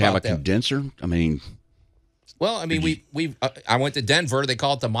wondered about that. You have to have a condenser? Well, I mean, I went to Denver. They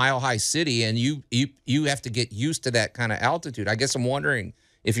call it the Mile High City, and you have to get used to that kind of altitude. I guess I'm wondering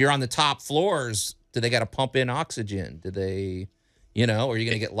if you're on the top floors, do they got to pump in oxygen? Do they, or are you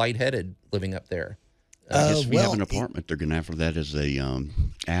going to get lightheaded living up there? I guess if you have an apartment, they're going to offer that as a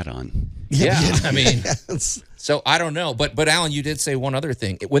add-on. Yeah, I mean, so I don't know. But Alan, you did say one other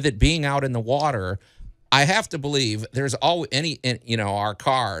thing. With it being out in the water, I have to believe there's always our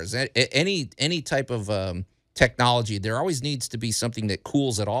cars, any type of technology, there always needs to be something that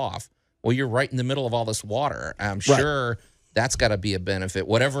cools it off. Well, you're right in the middle of all this water. I'm sure that's got to be a benefit.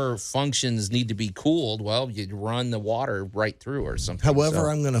 Whatever functions need to be cooled, well, you run the water right through or something. However,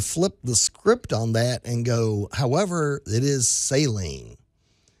 I'm going to flip the script on that and go, however, it is saline.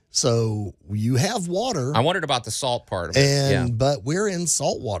 So you have water. I wondered about the salt part of it. But we're in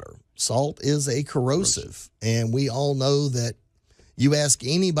salt water. Salt is a corrosive. And we all know that you ask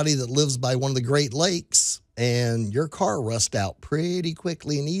anybody that lives by one of the Great Lakes, and your car rusts out pretty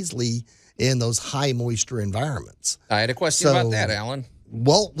quickly and easily in those high moisture environments. I had a question about that, Alan.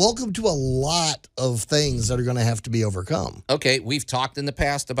 Well, welcome to a lot of things that are going to have to be overcome. Okay, we've talked in the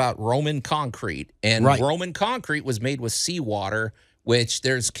past about Roman concrete, and Roman concrete was made with seawater, which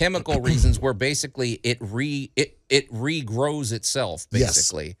there's chemical reasons where basically it regrows itself,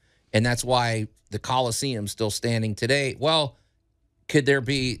 basically. Yes. And that's why the Colosseum's still standing today. Well, could there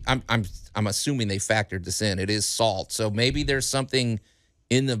be, I'm assuming they factored this in. It is salt. So maybe there's something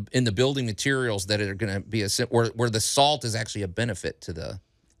in the building materials that are going to be where the salt is actually a benefit to the,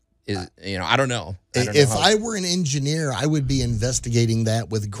 I don't know. If I were an engineer, I would be investigating that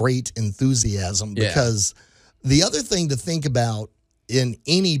with great enthusiasm, because the other thing to think about in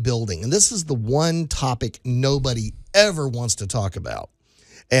any building, and this is the one topic nobody ever wants to talk about,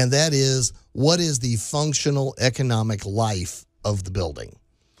 and that is, what is the functional economic life of the building?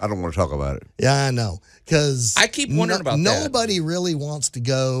 I don't want to talk about it. Yeah, I know. Because I keep wondering about that. Nobody really wants to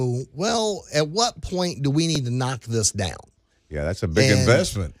go, well, at what point do we need to knock this down? Yeah, that's a big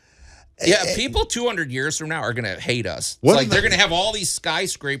investment. Yeah, people 200 years from now are going to hate us. It's like they're going to have all these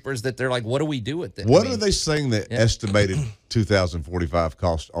skyscrapers that they're like, what do we do with it? What are they saying the estimated 2045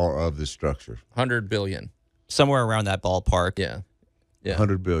 costs are of this structure? $100 billion. Somewhere around that ballpark. Yeah.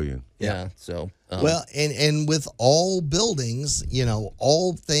 $100 billion. Yeah. So well, and with all buildings,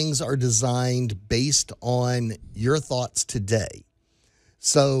 all things are designed based on your thoughts today.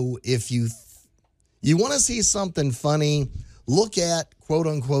 So if you want to see something funny, look at, quote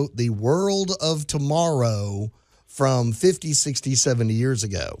unquote, the world of tomorrow from 50, 60, 70 years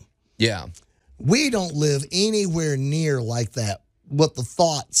ago. Yeah. We don't live anywhere near like that, what the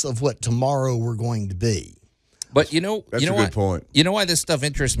thoughts of what tomorrow we're going to be. But that's a good point. You know why this stuff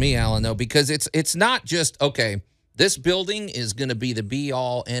interests me, Alan, though? Because it's not just, okay, this building is going to be the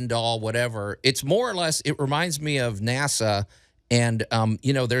be-all, end-all, whatever. It's more or less, it reminds me of NASA, and,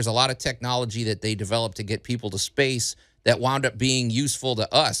 there's a lot of technology that they developed to get people to space that wound up being useful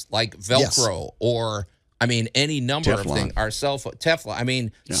to us, like Velcro or, any number of things. Our cell phone,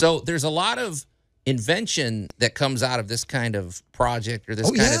 Teflon. So there's a lot of invention that comes out of this kind of project or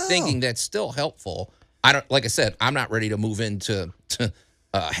this kind of thinking that's still helpful. Like I said, I'm not ready to move into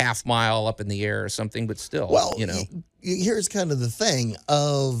a half mile up in the air or something, but still, well, here's kind of the thing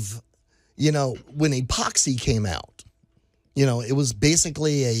of, when epoxy came out, it was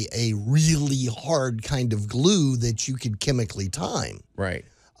basically a really hard kind of glue that you could chemically time. Right.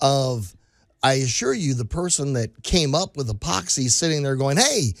 I assure you, the person that came up with epoxy sitting there going,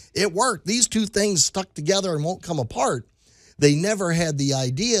 hey, it worked. These two things stuck together and won't come apart. They never had the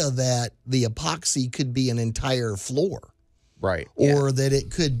idea that the epoxy could be an entire floor. Right. Or that it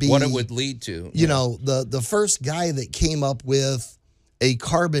could be what it would lead to. The first guy that came up with a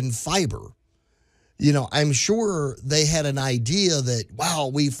carbon fiber, I'm sure they had an idea that, wow,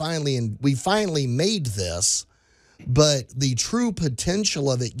 we finally made this, but the true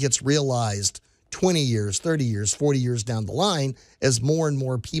potential of it gets realized 20 years, 30 years, 40 years down the line as more and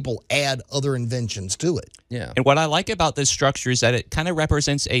more people add other inventions to it. Yeah. And what I like about this structure is that it kind of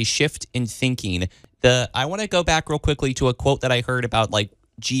represents a shift in thinking. I want to go back real quickly to a quote that I heard about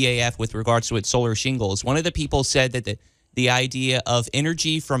GAF with regards to its solar shingles. One of the people said that the idea of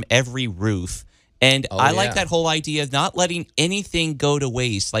energy from every roof. And I like that whole idea of not letting anything go to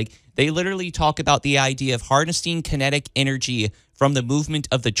waste. Like, they literally talk about the idea of harnessing kinetic energy from the movement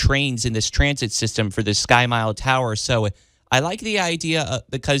of the trains in this transit system for the Sky Mile Tower. So I like the idea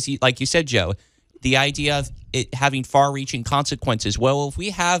because, like you said, Joe, the idea of it having far-reaching consequences. Well, if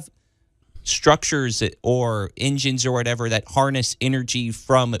we have structures or engines or whatever that harness energy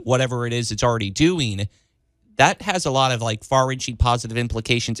from whatever it is it's already doing, that has a lot of far-reaching positive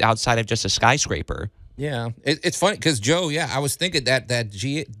implications outside of just a skyscraper. Yeah, it's funny because Joe. Yeah, I was thinking that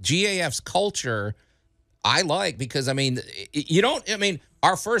GAF's culture I like because I mean you don't. I mean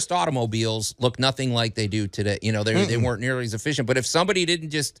our first automobiles look nothing like they do today. You know they weren't nearly as efficient. But if somebody didn't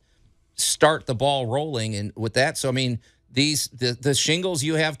just start the ball rolling and with that, so I mean the shingles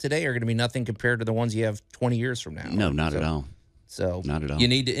you have today are going to be nothing compared to the ones you have 20 years from now. No, not at all. So not at all. You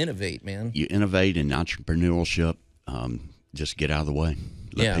need to innovate, man. You innovate in entrepreneurship. Just get out of the way.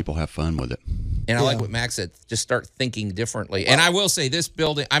 Let people have fun with it. And I like what Max said. Just start thinking differently. And I will say this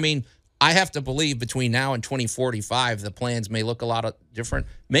building, I mean, I have to believe between now and 2045, the plans may look a lot different.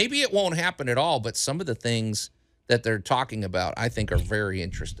 Maybe it won't happen at all, but some of the things that they're talking about, I think, are very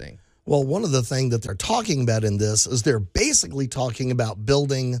interesting. Well, one of the things that they're talking about in this is they're basically talking about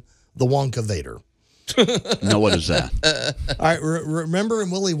building the Wonka-vator. No, what is that? All right, remember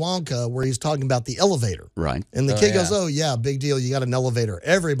in Willy Wonka where he's talking about the elevator? Right. And the kid goes, oh, yeah, big deal. You got an elevator.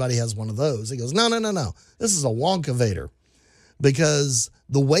 Everybody has one of those. He goes, no. This is a Wonka-vator. Because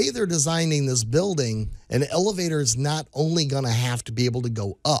the way they're designing this building, an elevator is not only going to have to be able to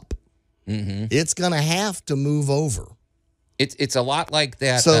go up, it's going to have to move over. It's a lot like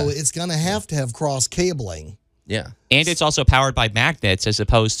that. So it's going to have cross cabling. Yeah. And it's also powered by magnets as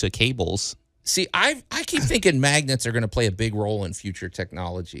opposed to cables. See, I keep thinking magnets are going to play a big role in future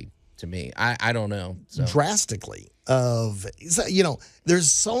technology to me. I don't know. So. Drastically.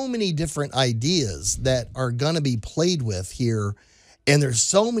 There's so many different ideas that are going to be played with here, and there's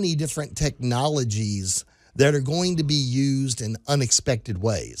so many different technologies that are going to be used in unexpected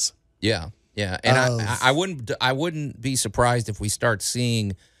ways. Yeah, yeah. And I wouldn't be surprised if we start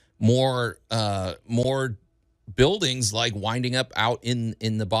seeing more buildings like winding up out in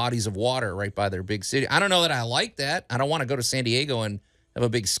the bodies of water right by their big city. I don't know that I like that. I don't want to go to San Diego and have a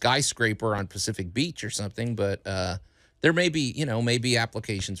big skyscraper on Pacific Beach or something, but there may be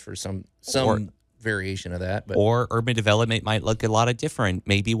applications for some variation of that. But or urban development might look a lot of different.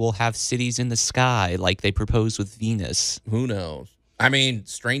 Maybe we'll have cities in the sky like they proposed with Venus. Who knows? I mean,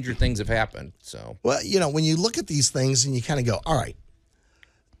 stranger things have happened. So well, when you look at these things and you kind of go, all right,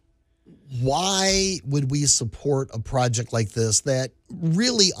 why would we support a project like this that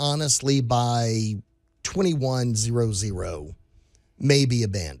really, honestly, by 2100 may be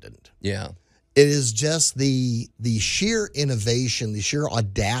abandoned? Yeah. It is just the sheer innovation, the sheer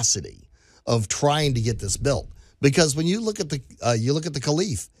audacity of trying to get this built. Because when you look at the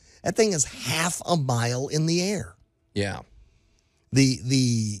Khalif, that thing is half a mile in the air. Yeah.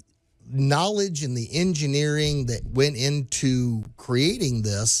 The knowledge and the engineering that went into creating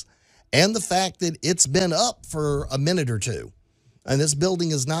this, and the fact that it's been up for a minute or two. And this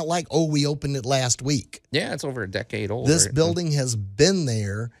building is not like, we opened it last week. Yeah, it's over a decade old. This building has been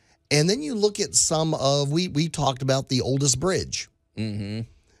there. And then you look at some of, we talked about the oldest bridge.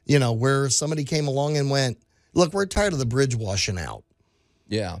 Mm-hmm. Where somebody came along and went, look, we're tired of the bridge washing out.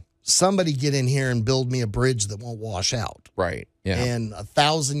 Yeah. Somebody get in here and build me a bridge that won't wash out. Right. Yeah. And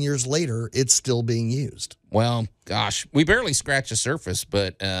 1,000 years later, it's still being used. Well, gosh, we barely scratched the surface,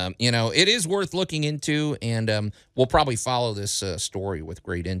 but, it is worth looking into, and we'll probably follow this story with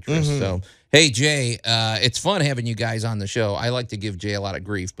great interest. So, hey, Jay, it's fun having you guys on the show. I like to give Jay a lot of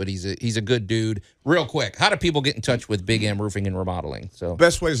grief, but he's a good dude. Real quick, how do people get in touch with Big M Roofing and Remodeling? So,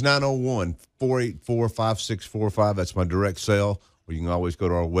 best way is 901-484-5645. That's my direct cell. Or you can always go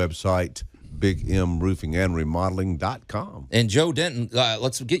to our website, bigmroofingandremodeling.com. And Joe Denton,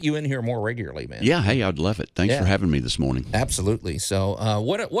 let's get you in here more regularly, man. Yeah, hey, I'd love it. Thanks for having me this morning. Absolutely. So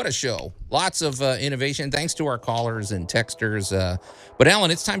what a show. Lots of innovation. Thanks to our callers and texters. But, Alan,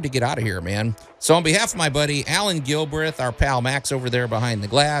 it's time to get out of here, man. So on behalf of my buddy Alan Gilbreth, our pal Max over there behind the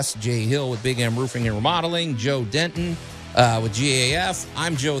glass, Jay Hill with Big M Roofing and Remodeling, Joe Denton with GAF,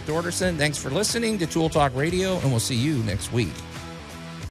 I'm Joe Thorderson. Thanks for listening to Tool Talk Radio, and we'll see you next week.